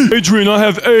 Ratatouille? Adrian, I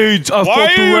have AIDS. I Why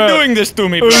fucked are a you rat. doing this to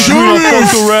me, bro? Show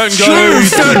your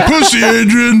fat pussy,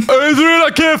 Adrian. Adrian,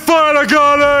 I can't fight. I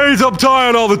got AIDS. I'm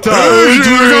tired all the time.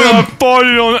 Adrian, I got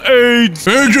fighting on AIDS.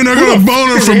 Adrian, I got a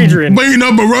boner from Adrian? beating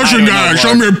up a Russian I don't know, guy. Mark.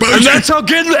 Show me your pussy. how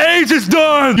getting AIDS is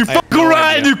done. You fuck no a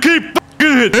rat idea. and you keep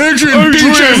fucking it. Adrian,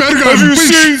 bitch ass fat guy,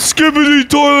 bitch. Skippity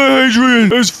Toilet,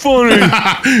 Adrian? It's funny.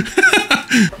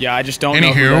 Yeah, I just don't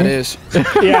know who Anywho. that is.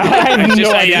 Yeah, I have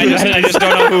no idea. I just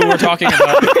don't know who we're talking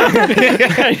about. You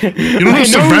don't know I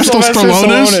who know who Sylvester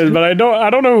Stallone is? but I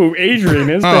don't know who Adrian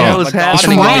is. Oh. The hell? What's my God.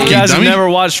 happening? It's Rocky. You guys have dummy. never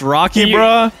watched Rocky,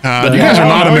 bruh? You guys are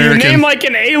not Oh, you American. name like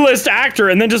an A-list actor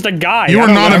and then just a guy. You I are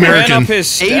don't not remember. American. Ran up his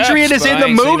steps, Adrian is but in I the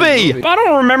ain't seen movie. I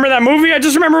don't remember that movie. I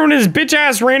just remember when his bitch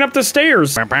ass ran up the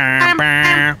stairs.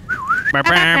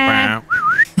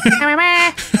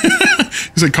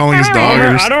 He's like calling his dog.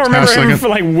 I don't remember him Half for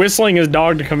like whistling his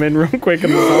dog to come in real quick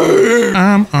in the song.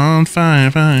 I'm on fire.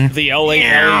 The LA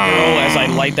Harry girl as I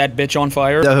light that bitch on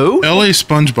fire. The who? L.A.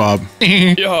 SpongeBob.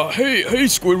 Yeah, hey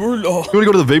Squidward. You want to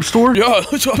go to the vape store? Yeah,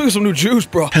 let's get some new juice,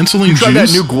 bro. Penciling Try that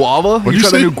juice. new guava? What'd you you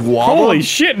try that say? new guava? Holy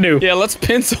shit, dude. Yeah, let's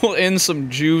pencil in some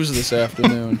Jews this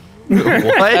afternoon. What?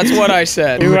 That's what I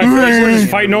said. Dude, I feel like we're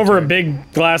just fighting over a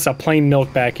big glass of plain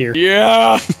milk back here.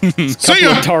 Yeah. See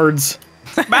ya. Tards.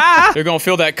 They're gonna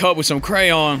fill that cup with some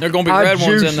crayon. There gonna be red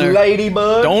ones in there.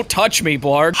 ladybug. Don't touch me,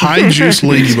 Blarg. High juice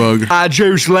ladybug. I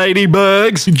juice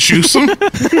ladybugs. Juice them?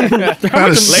 That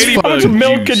is, How much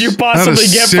milk could you that possibly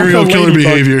is get serial from a killer ladybug?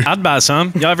 behavior. I'd buy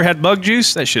some. Y'all ever had bug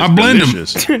juice? That shit's I blend 'em.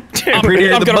 delicious.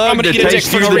 Prettier the bug, gonna the eat a dick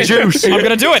tastier for no the reason. juice. I'm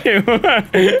gonna do it.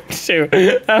 Dude,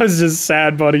 that was just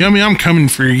sad, buddy. Yummy, I'm coming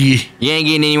for you. You ain't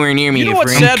getting anywhere near me, You know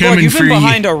what's friend. sad, Blarg? coming You've for been you.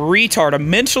 behind a retard, a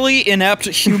mentally inept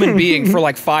human being for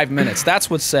like 5 minutes. That's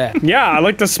what's sad. Yeah, I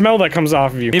like the smell that comes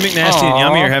off of you. Me, McNasty, and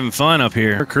Yummy are having fun up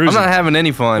here. We're I'm cruising. not having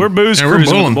any fun. We're booze Yeah, we're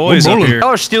cruising with bowling. the boys We're up bowling. here. Y'all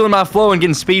are stealing my flow and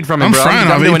getting speed from it, I'm bro. frying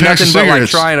off I'm 8 doing packs nothing of but like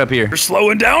cigarettes. trying up here. You're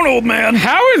slowing down, old man.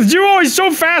 How is you always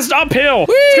so fast uphill?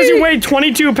 It's because you weigh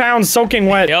 22 pounds soaking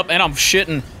wet. Yep, and I'm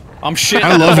shitting. I'm shitting.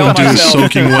 I love felt when dude is myself.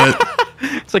 soaking wet.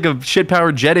 It's like a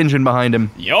shit-powered jet engine behind him.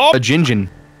 Yup. A gingin.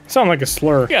 Sound like a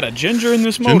slur. We got a ginger in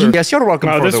this motor. Yes, you're welcome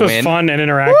Wow, for this the was win. fun and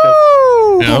interactive.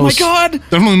 Yeah, that Oh my was god.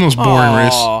 Definitely the most boring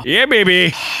race. Aw. Yeah,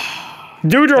 baby.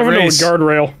 Dude drove into a race.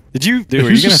 guardrail. Did you? Dude, He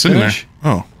are was you gonna just sitting finish?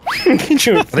 there. Oh.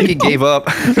 Dude, I think he gave up.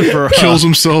 Kills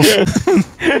himself.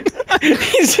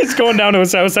 he's just going down to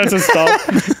his house. That's a stop.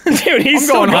 Dude, he's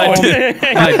still going home. going.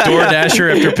 My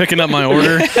DoorDasher after picking up my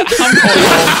order.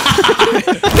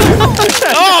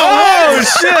 Oh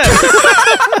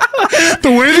shit! The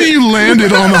way that you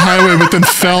landed on the highway but then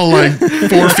fell like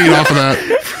 4 feet off of that.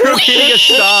 He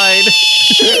died.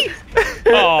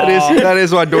 That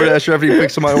is why DoorDash after he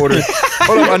picks up my order.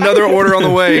 Hold up, another order on the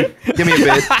way. Give me a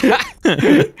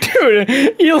bit.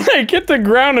 Dude, you like hit the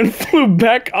ground and flew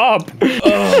back up.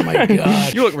 Oh my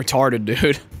god. You look retarded,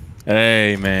 dude.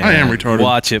 Hey man, I am retarded.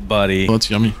 Watch it, buddy. Oh, it's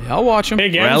yummy. Yeah, I'll watch him.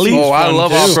 Big Rally? MC's Oh, I fun, love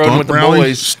too. off-roading with the rally.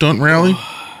 boys. Stunt rally.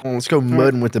 Oh, let's go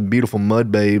mudding with the beautiful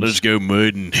mud babes. Let's go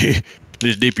mudding.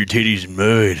 Let's dip your titties in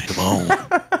mud. Come on.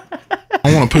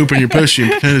 I want to poop in your pussy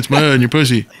and pretend it's mud in your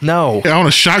pussy. No. I want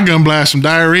to shotgun blast some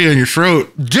diarrhea in your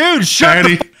throat. Dude, shut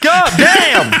Daddy. the f*** up,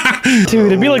 damn! Dude,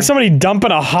 it'd be like somebody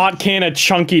dumping a hot can of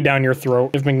chunky down your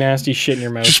throat if McNasty shit in your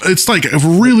mouth. It's like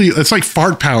it's like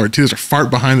fart power too. There's a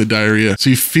fart behind the diarrhea, so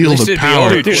you feel least the it'd be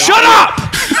power. over. Dude, Shut up!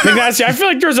 McNasty, I feel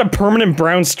like there's a permanent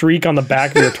brown streak on the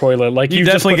back of your toilet. Like You you've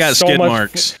just definitely put got so skid much-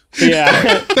 marks.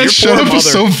 Yeah. That shut up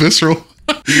was so visceral.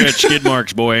 You got skid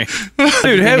marks, boy.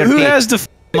 Dude, who has the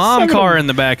mom car in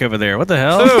the back over there? What the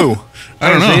hell? Oh, I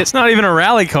don't know. It's not even a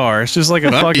rally car. It's just like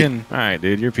a fucking. All right,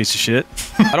 dude, you're a piece of shit.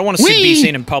 I don't want to be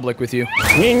seen in public with you.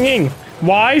 Ying ying.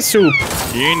 Why soup?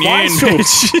 Yin Why yin, soup?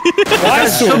 bitch. Why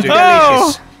soup?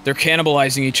 Delicious. They're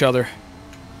cannibalizing each other.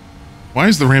 Why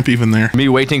is the ramp even there? Me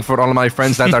waiting for all of my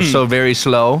friends that are so very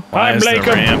slow. Why Hi, is the Blake.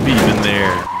 ramp even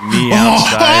there? Me Oh,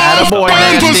 outside. Attaboy, burn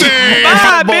Nasty. pussy!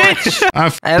 Bye, bitch. I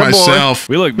f Attaboy. myself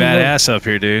We look badass up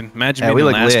here, dude. Imagine Yeah, being we in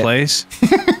look last lit. place.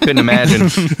 Couldn't imagine.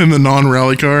 in the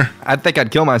non-rally car. I think I'd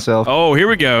kill myself. Oh, here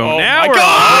we go. Oh now my we're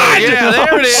God! Yeah,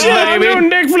 there it is, Oh, I'm baby. doing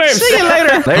dick flips. See you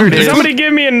later. There it is. Somebody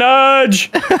give me a nudge.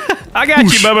 I got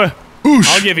you, Bubba. Oosh.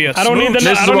 I'll give you a I don't need the, This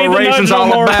I is don't what need the nudge racing's no all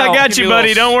more. about. I got Give you, me a buddy.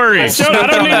 little- Don't worry. I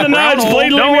don't need the nudge. Please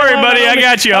leave Don't me worry, alone. buddy. I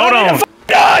got you. Hold on.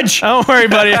 Nudge. Don't worry,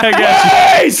 buddy. I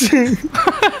got Please.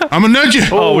 I'm gonna nudge you. you.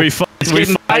 Oh, we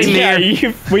getting Yeah,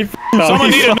 we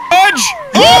Someone need a nudge.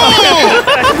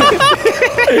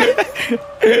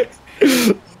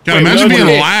 God, imagine being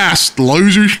last,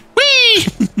 losers. Whee!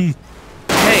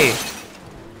 Hey.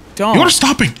 Don't. You want to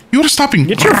stopping? You want to stopping?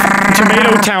 Get your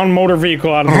Tomato Town motor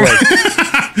vehicle out of the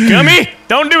way. Cummy.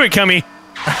 Don't do it, Cummy.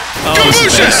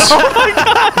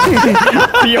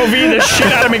 POV the shit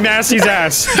out of McNasty's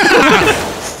ass.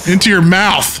 Into your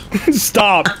mouth.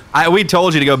 Stop. We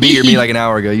told you to go beat your meat like an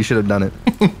hour ago. You should have done it.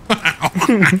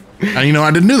 Now you know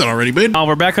I didn't do that already, babe. Oh,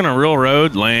 we're back on a real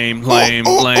road. Lame, lame,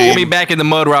 oh, lame. Get me back in the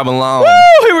mud where I belong.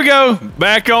 Oh, here we go.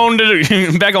 Back on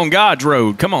to back on God's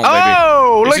road. Come on, baby.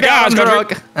 Oh, Is look it out, I'm God's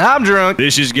drunk. I'm drunk.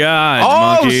 This is God's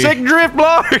Oh, monkey. sick drift,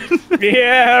 Blarg.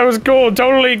 Yeah, that was cool.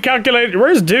 Totally calculated.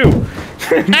 Where's Dew?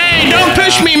 Hey, don't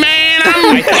push me, man.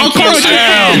 I'll close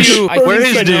down. I Where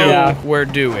think is you know Dew? where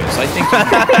Dew is. I think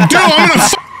Dude, I'm gonna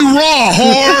f you raw,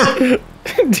 whore.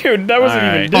 Dude, that wasn't All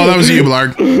even right. Dew. Oh, that was you,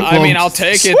 Blarg. I mean, I'll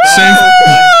take it.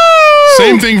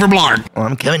 Same thing for Blarg. Oh,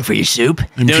 I'm coming for you, soup.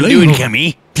 I'm Don't flying- do it,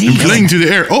 Cummy. I'm flying through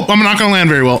the air. Oh, I'm not gonna land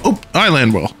very well. Oh, I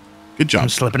land well. Good job. I'm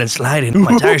slipping and sliding.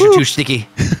 My tires are too sticky.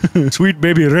 Sweet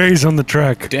baby Ray's on the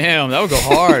track. Damn, that would go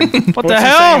hard. What the What's he saying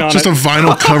hell? on Just a it?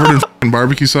 vinyl covered in f***ing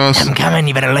barbecue sauce. I'm coming.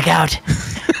 You better look out.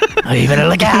 Oh, you better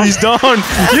look out. He's done.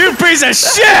 You piece of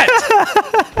shit!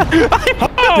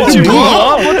 Oh, Did you blew blow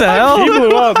up? up? What the hell? he blew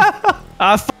up.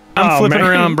 I'm Oh, flipping man.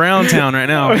 around Browntown right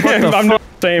now. What the I'm not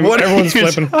the same. What are Everyone's you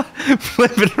flipping.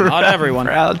 Flipping around. Not everyone.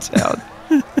 Proud town.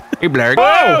 Hey, Blarg.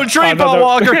 Oh, tree ball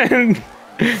walker.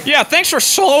 Yeah, thanks for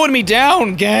slowing me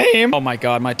down, game. Oh my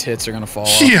god, my tits are gonna fall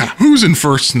off. Yeah, who's in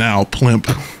first now, plimp?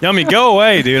 Yummy, go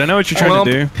away, dude. I know what you're trying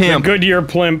to do. Pimp. Goodyear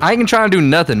plimp. I ain't trying to do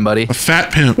nothing, buddy. A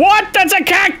fat pimp. What? That's a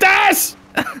cactus!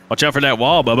 Watch out for that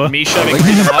wall, Bubba. Me shoving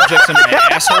random objects in my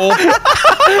asshole.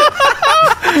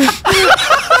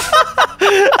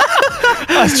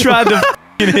 I tried to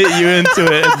f***ing hit you into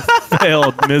it and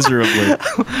failed miserably.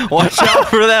 Watch out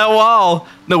for that wall.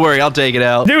 Don't worry, I'll take it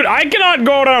out. Dude, I cannot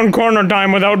go down corner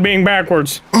time without being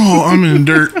backwards. Oh, I'm in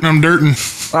dirt. I'm dirting.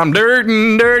 I'm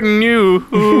dirting you.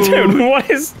 Dude, what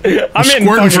is... I'm in Squirting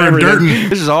fucking for everything. dirting.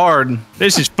 This is hard.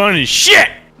 This is fun as shit.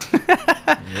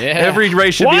 Yeah. Every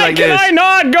race should be Why like can this. I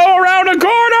not go around a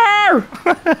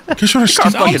corner?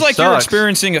 Sounds like you're sucks.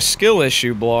 experiencing a skill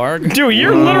issue, Blarg. Dude,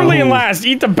 you're literally in last.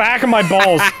 Eat the back of my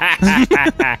balls.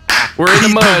 We're in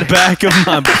the mud. Back of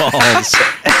my balls.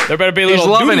 There better be a He's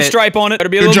little loving doodle it. stripe on it. Better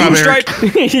be a Good little job, doodle Eric.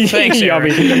 stripe. Thanks,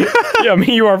 Yummy.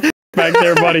 Yummy, you are back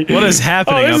there, buddy. What is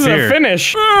happening Oh, this up is here? a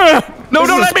finish. No, This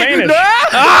don't is let me. Spanish.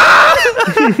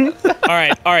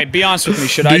 All right. Be honest with me.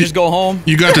 Should I just go home?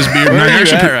 You got this, beard. No, Where are you're you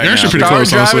actually, at pretty, right you're actually now? pretty Start close,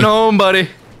 driving honestly. home, buddy.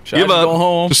 Should I Give just up. go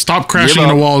home? Just stop crashing Give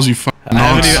into up. walls, you fucking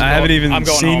I nuts. haven't even I'm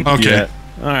going seen home. you Okay. yet.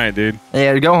 All right, dude.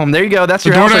 Yeah, go home. There you go. That's The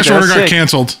your house. DoorDash right order there. got That's sick.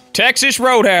 canceled. Texas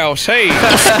Roadhouse. Hey,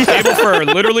 table for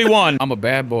literally one. I'm a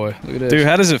bad boy. Look at this. Dude,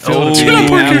 how does it feel to be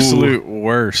the absolute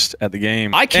worst at the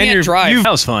game? I can't And you're- drive.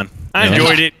 That was fun. I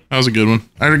enjoyed it. That was a good one.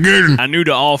 I had a good one. I knew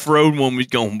the off-road one was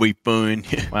gonna be fun.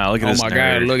 Wow, look at Oh this my nerd.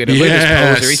 god, look at him. Look at this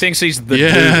Yes. poser. He thinks he's the dude.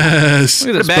 Yes. Look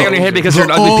at Put this a bag on your head poser. because The you're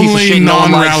an ugly piece of only shit. No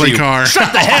one likes non-rally you. car.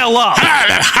 Shut the hell up!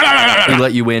 We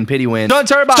let you win. Pity win. Stunt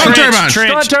turbine. Stunt turbine.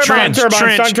 Trench, Stunt turbine. trench, turbine,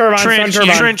 trench, stunt turbine, trench, stunt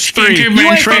turbine. trench Thank 3. you, You man.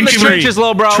 ain't from the Trench trenches,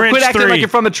 little bro. Trench Quit acting 3. like you're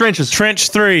from the trenches. Trench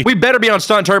 3. We better be on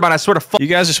stunt turbine. I swear to fuck. You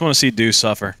guys just want to see Doo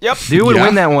suffer. Yep. Dude would Yeah.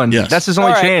 win that one. Yes. That's his only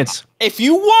All right. chance. If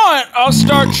you want, I'll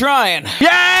start trying.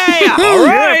 Yeah. All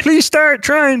right. Please start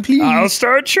trying, please. I'll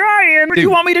start trying. Where do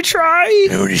you want me to try?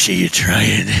 I want to see you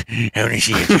trying. I want to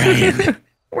see you trying.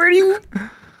 Where do you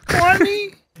want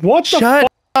me? What the Shut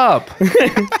up.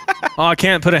 Oh, I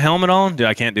can't put a helmet on? Dude,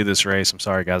 I can't do this race. I'm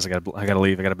sorry, guys. I gotta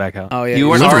leave. I gotta back out. Oh yeah. You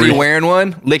weren't Livery. already wearing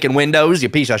one? Licking windows, you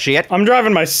piece of shit. I'm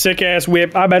driving my sick ass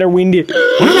whip. I better wind it. Why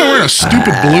am I wearing a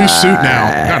stupid blue suit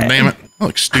now? God damn it. I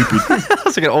look stupid.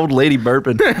 That's like an old lady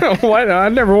burping. What? I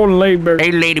never owned a leg bird.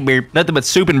 Hey, lady burp. Nothing but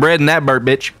soup and bread in that burp,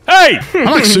 bitch. Hey! I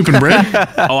like soup and bread.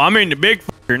 Oh, I'm in the big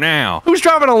f***er now. Who's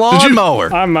driving a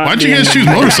lawnmower? I might Why'd be you in guys choose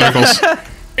motorcycles?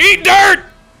 Eat dirt.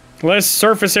 less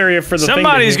surface area for the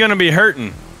Somebody's thing. gonna be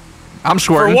hurting. I'm For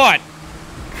squirting. what?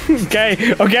 Okay.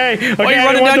 Why are you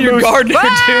running down your garden,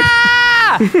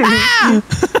 dude?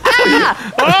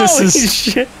 Holy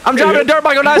shit. I'm driving a dirt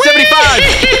bike on 975.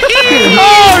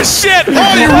 Oh shit!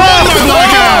 Oh, you run like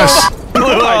black ass!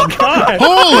 Oh my god.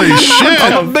 Holy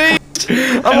shit!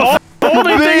 The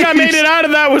only thing I made it out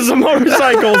of that was the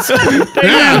motorcycles.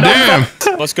 Yeah,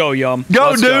 damn. Let's go, Yum. Go,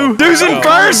 Let's dude. Who's in Let's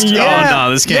go. first? Yeah. Oh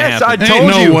no, this can't Yes, I happen. told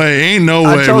Ain't no you. way. Ain't no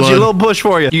I way, told you, a blood. little push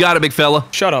for you. You got it, big fella.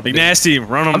 Shut up. dude. McNasty,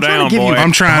 run them I'm trying down, to give you- boy.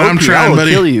 I'm trying, Hope I will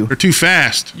buddy. kill you. They're too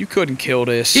fast. You couldn't kill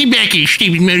this. Get back here,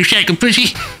 stupid motorcycle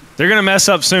pussy. They're gonna mess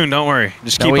up soon. Don't worry.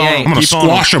 Just No, keep we on. ain't. I'm gonna Keep on.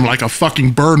 squash them like a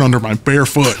fucking bird under my bare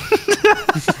foot.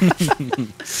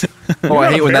 Oh,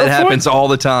 I hate when that barefoot? happens all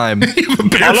the time.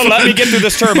 Allah, let me get through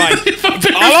this turbine.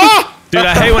 Allah! Dude,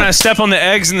 I hate when I step on the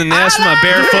eggs in the nest with my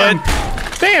bare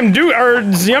foot. Damn, dude,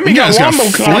 Yummy You got guys got wombo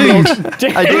flamed. combo.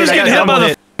 Damn, I did. Who's I getting got hit by double the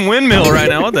hit. f***ing windmill right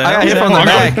now? What the I hell? got hit from the I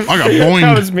back. got that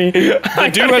boinged. was me. The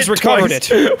dude has recovered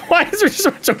it. Why is there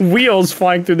sorts of wheels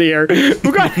flying through the air?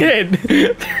 Who got hit?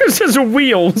 There's just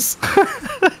wheels.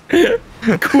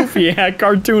 Goofy hat,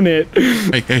 cartoon it.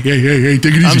 Hey, take it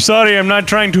easy. I'm sorry, I'm not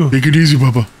trying to. Take it easy,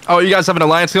 Papa. Oh, you guys have an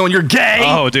alliance going? You're gay.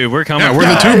 Oh, dude, we're coming. Yeah, we're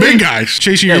the two big guys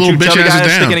chasing your little two bitch chubby guys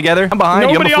asses sticking down. together. I'm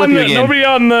behind Nobody you. I'm on gonna the flip you again. nobody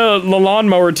on the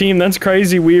lawnmower team. That's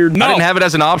crazy weird. I didn't have it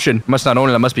as an option. Must not own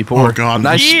it. I must be poor. Oh, God.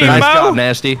 Nice, Yeah, nice Mo. job,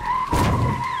 Nasty.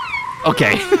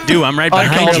 Okay. Dude, I'm right I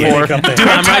behind called you. for it. Dude,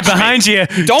 I'm right behind you.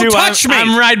 Don't Dude, touch me.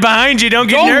 I'm right behind you. Don't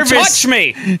get Don't nervous. touch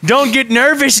me. Don't get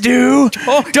nervous, dude.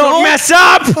 Oh, Don't mess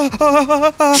up.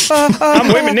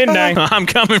 I'm women, didn't I? I'm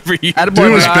coming for you. Attaboy,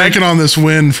 Dude was Ryan. banking on this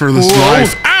win for this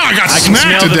life. Ow, I got I can smacked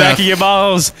smell to the back death. of your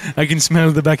balls. I can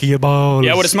smell the back of your balls.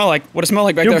 Yeah, what it smell like? What it smell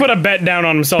like back You there? put a bet down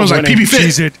on himself. I was like, winning. pee-pee fit.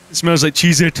 Cheese it. It smells like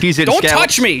cheese it. Tease it, Don't scout.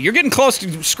 touch me. You're getting close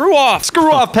to screw off.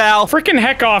 Screw off, pal. Freaking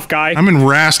heck off, guy. I'm in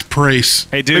Rast Praise.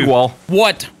 Hey, Big dude. wall.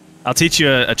 What? I'll teach you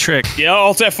a trick. Yeah,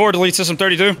 Alt F4 delete system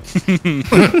 32.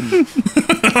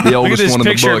 The Look at oldest this one in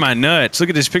the picture of book. my nuts. Look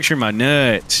at this picture of my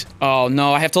nuts. Oh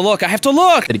no, I have to look. I have to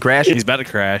look. Did he crash? He's about to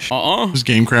crash. This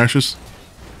game crashes.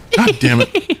 God damn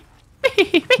it.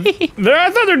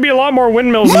 I thought there'd be a lot more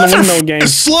windmills in the windmill game. A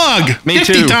slug! Me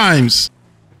 50 too. times.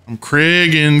 I'm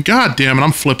Craig, and god damn it,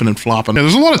 I'm flipping and flopping. Yeah,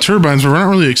 there's a lot of turbines, but we're not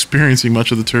really experiencing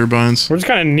much of the turbines. We're just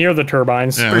kind of near the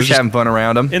turbines. Yeah, We're just having fun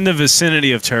around them. In the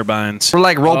vicinity of turbines. We're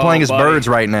like role-playing as buddy. birds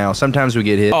right now. Sometimes we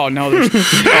get hit. Oh no, there's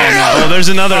Oh, there's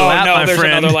another lap, no, my there's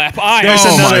friend. another lap. I There's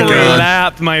Oh, my another God.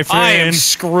 lap, my I am friend.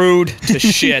 screwed to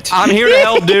shit. I'm here to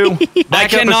help, dude.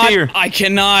 Back up us here. I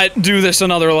cannot do this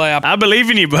another lap. I believe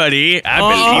in you, buddy. I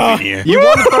believe in you. You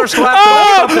won the first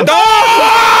lap. so that's something.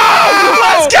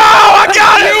 Let's go! I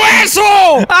got him! You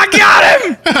asshole! I got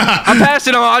him! I'm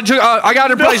passing on. I got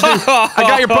your place, dude. I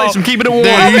got your place. I'm keeping it warm.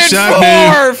 There you shot,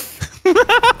 dude.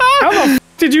 Barf.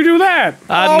 did you do that?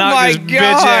 I Oh knocked my this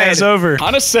bitch ass over.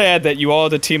 Kind of sad that you all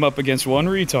had to team up against one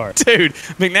retard. Dude,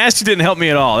 McNasty didn't help me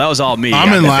at all. That was all me.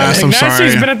 I'm in last. I'm sorry.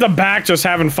 Nasty's been at the back just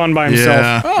having fun by himself.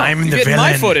 Yeah. Oh, I'm you're the getting my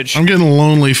villain. footage. I'm getting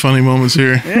lonely, funny moments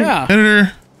here. Yeah.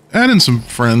 Editor, add in some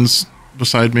friends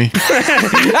beside me.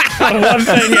 One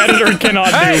thing editor cannot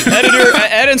do. Editor,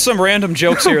 add in some random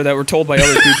jokes here that were told by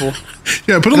other people.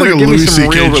 Yeah, put in like a Give me Louis some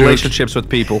real C.K. joke. relationships with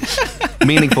people.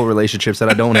 Meaningful relationships that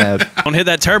I don't have. Don't hit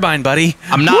that turbine, buddy.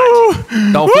 I'm not.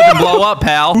 Don't flip and blow up,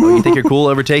 pal. Oh, you think you're cool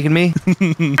overtaking me?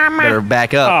 Better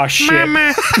back up. Oh shit.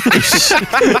 Yeah,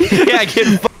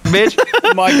 get fucked, bitch.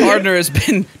 My partner has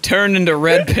been turned into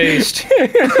red paste.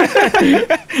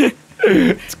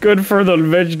 It's good for the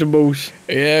vegetables.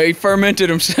 Yeah, he fermented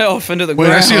himself into the Wait,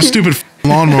 ground. I see a stupid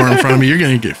lawnmower in front of me. You're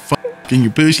gonna get fucked in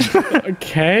your pussy.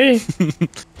 Okay.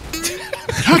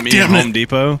 God Me damn at Home it.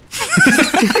 Depot.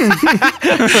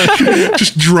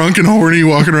 Just drunk and horny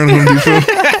walking around Home Depot.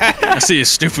 I see a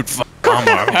stupid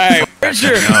lawnmower. Hey, where's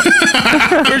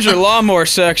your lawnmower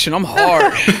section? I'm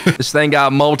hard. This thing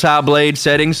got multi-blade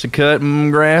settings to cut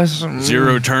grass.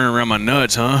 Zero turn around my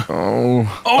nuts, huh?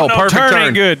 Oh, Oh, no, perfect turn turn.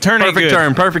 ain't good. Turn ain't Perfect good.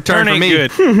 turn. Perfect turn for ain't me.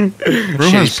 good. Bro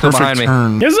Shit, has he's still behind perfect me.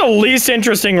 turn. This is the least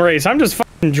interesting race. I'm just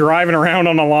fucking driving around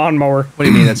on a lawnmower. What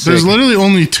do you mean that's There's sick? literally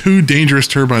only 2 dangerous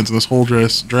turbines in this whole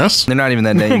dress. They're not even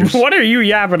that dangerous. What are you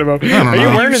yapping about? don't Are you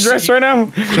know. wearing a dress right now?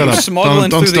 Shut up. smuggling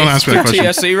Don't through the ask me that question.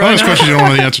 TSC Don't right ask now? questions you don't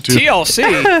want the answer to.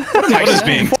 TLC. What What is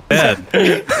being said?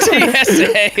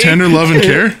 TSA? Tender love and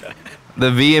care? The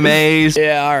VMAs.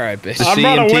 Yeah, all right, bitch. I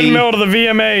brought a CMT. windmill to the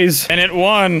VMAs. And it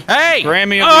won. Hey!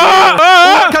 Grammy of the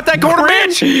Year. Cut that corner,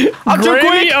 bitch! I'm too Grammy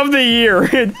quick! of the year,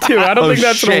 too. I don't Oh, think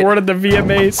that's an shit. award at the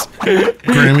VMAs.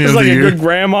 Grammy It's of like the a year. good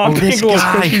grandma, this pickles,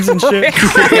 guy. cookies, and shit.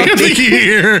 Grammy of the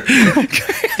year.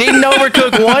 Didn't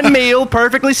overcook one meal,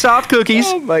 perfectly soft cookies.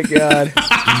 Oh my god.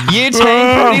 You'd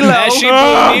hang pretty low. As she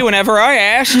booed me whenever I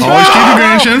asked. Always keep your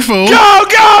grandson full. Go,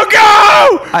 go,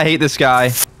 go! I hate this guy.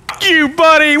 Fuck you,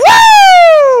 buddy. Woo!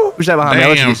 Who's that behind me? I'll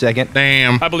let you a second.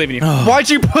 Damn. I believe in you. Why'd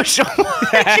you push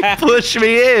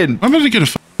me in? I'm about to get a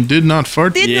did not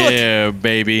fart. Yeah,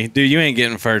 baby. Dude, you ain't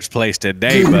getting first place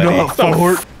today, buddy.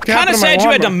 Kind of sad you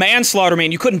had to manslaughter me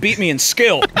and you couldn't beat me in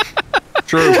skill.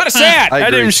 True. Kind of sad. I How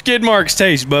agree. them skid marks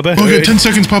taste, Bubba? Oh, I got 10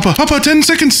 seconds, Papa. Papa, 10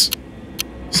 seconds.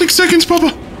 6 seconds,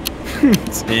 Papa. Oh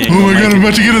my god, I'm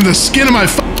about to get in the skin of my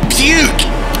puke.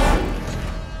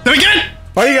 Did I get it?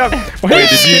 Why you got? Why you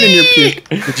skin in your puke?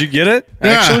 Did you get it? Yeah.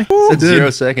 Actually? I It's did. 0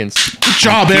 seconds. Good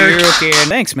job, Eric.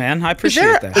 Thanks, man. I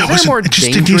appreciate that. Is there more Just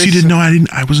in case dangerous? you didn't know,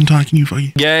 I wasn't talking to you,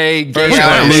 fucking. Gay, gay. First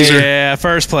guy. place. Loser. Yeah,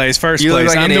 first place. First You look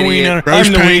place. like I'm an the idiot. wiener. Roast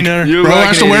I'm the pink. wiener. You Bro look has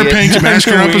like to an wear idiot. pink to mask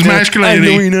her up as I'm the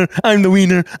masculinity. wiener. I'm the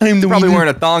wiener. I'm the Probably wiener.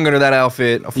 wearing a thong under that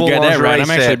outfit. A You full got that right. lingerie I'm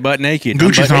actually set. butt naked.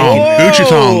 Gucci I'm butt thong. naked. Gucci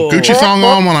thong. Gucci thong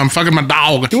on when I'm fucking my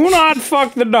dog. You Do not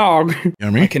fuck the dog. know what I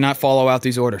mean? Cannot follow out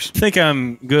these orders. Think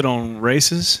I'm good on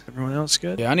races? Everyone else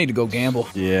good? Yeah, I need to go gamble.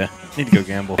 Yeah. Need to go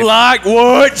gamble. Like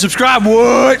what? Subscribe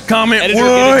what? Comment Editor,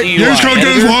 what? get a DUI. Here's code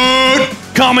goes what?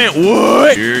 Comment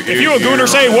what? If you a gooner,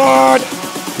 say what?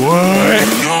 What?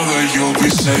 Know that you'll be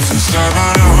safe inside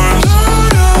my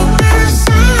arms.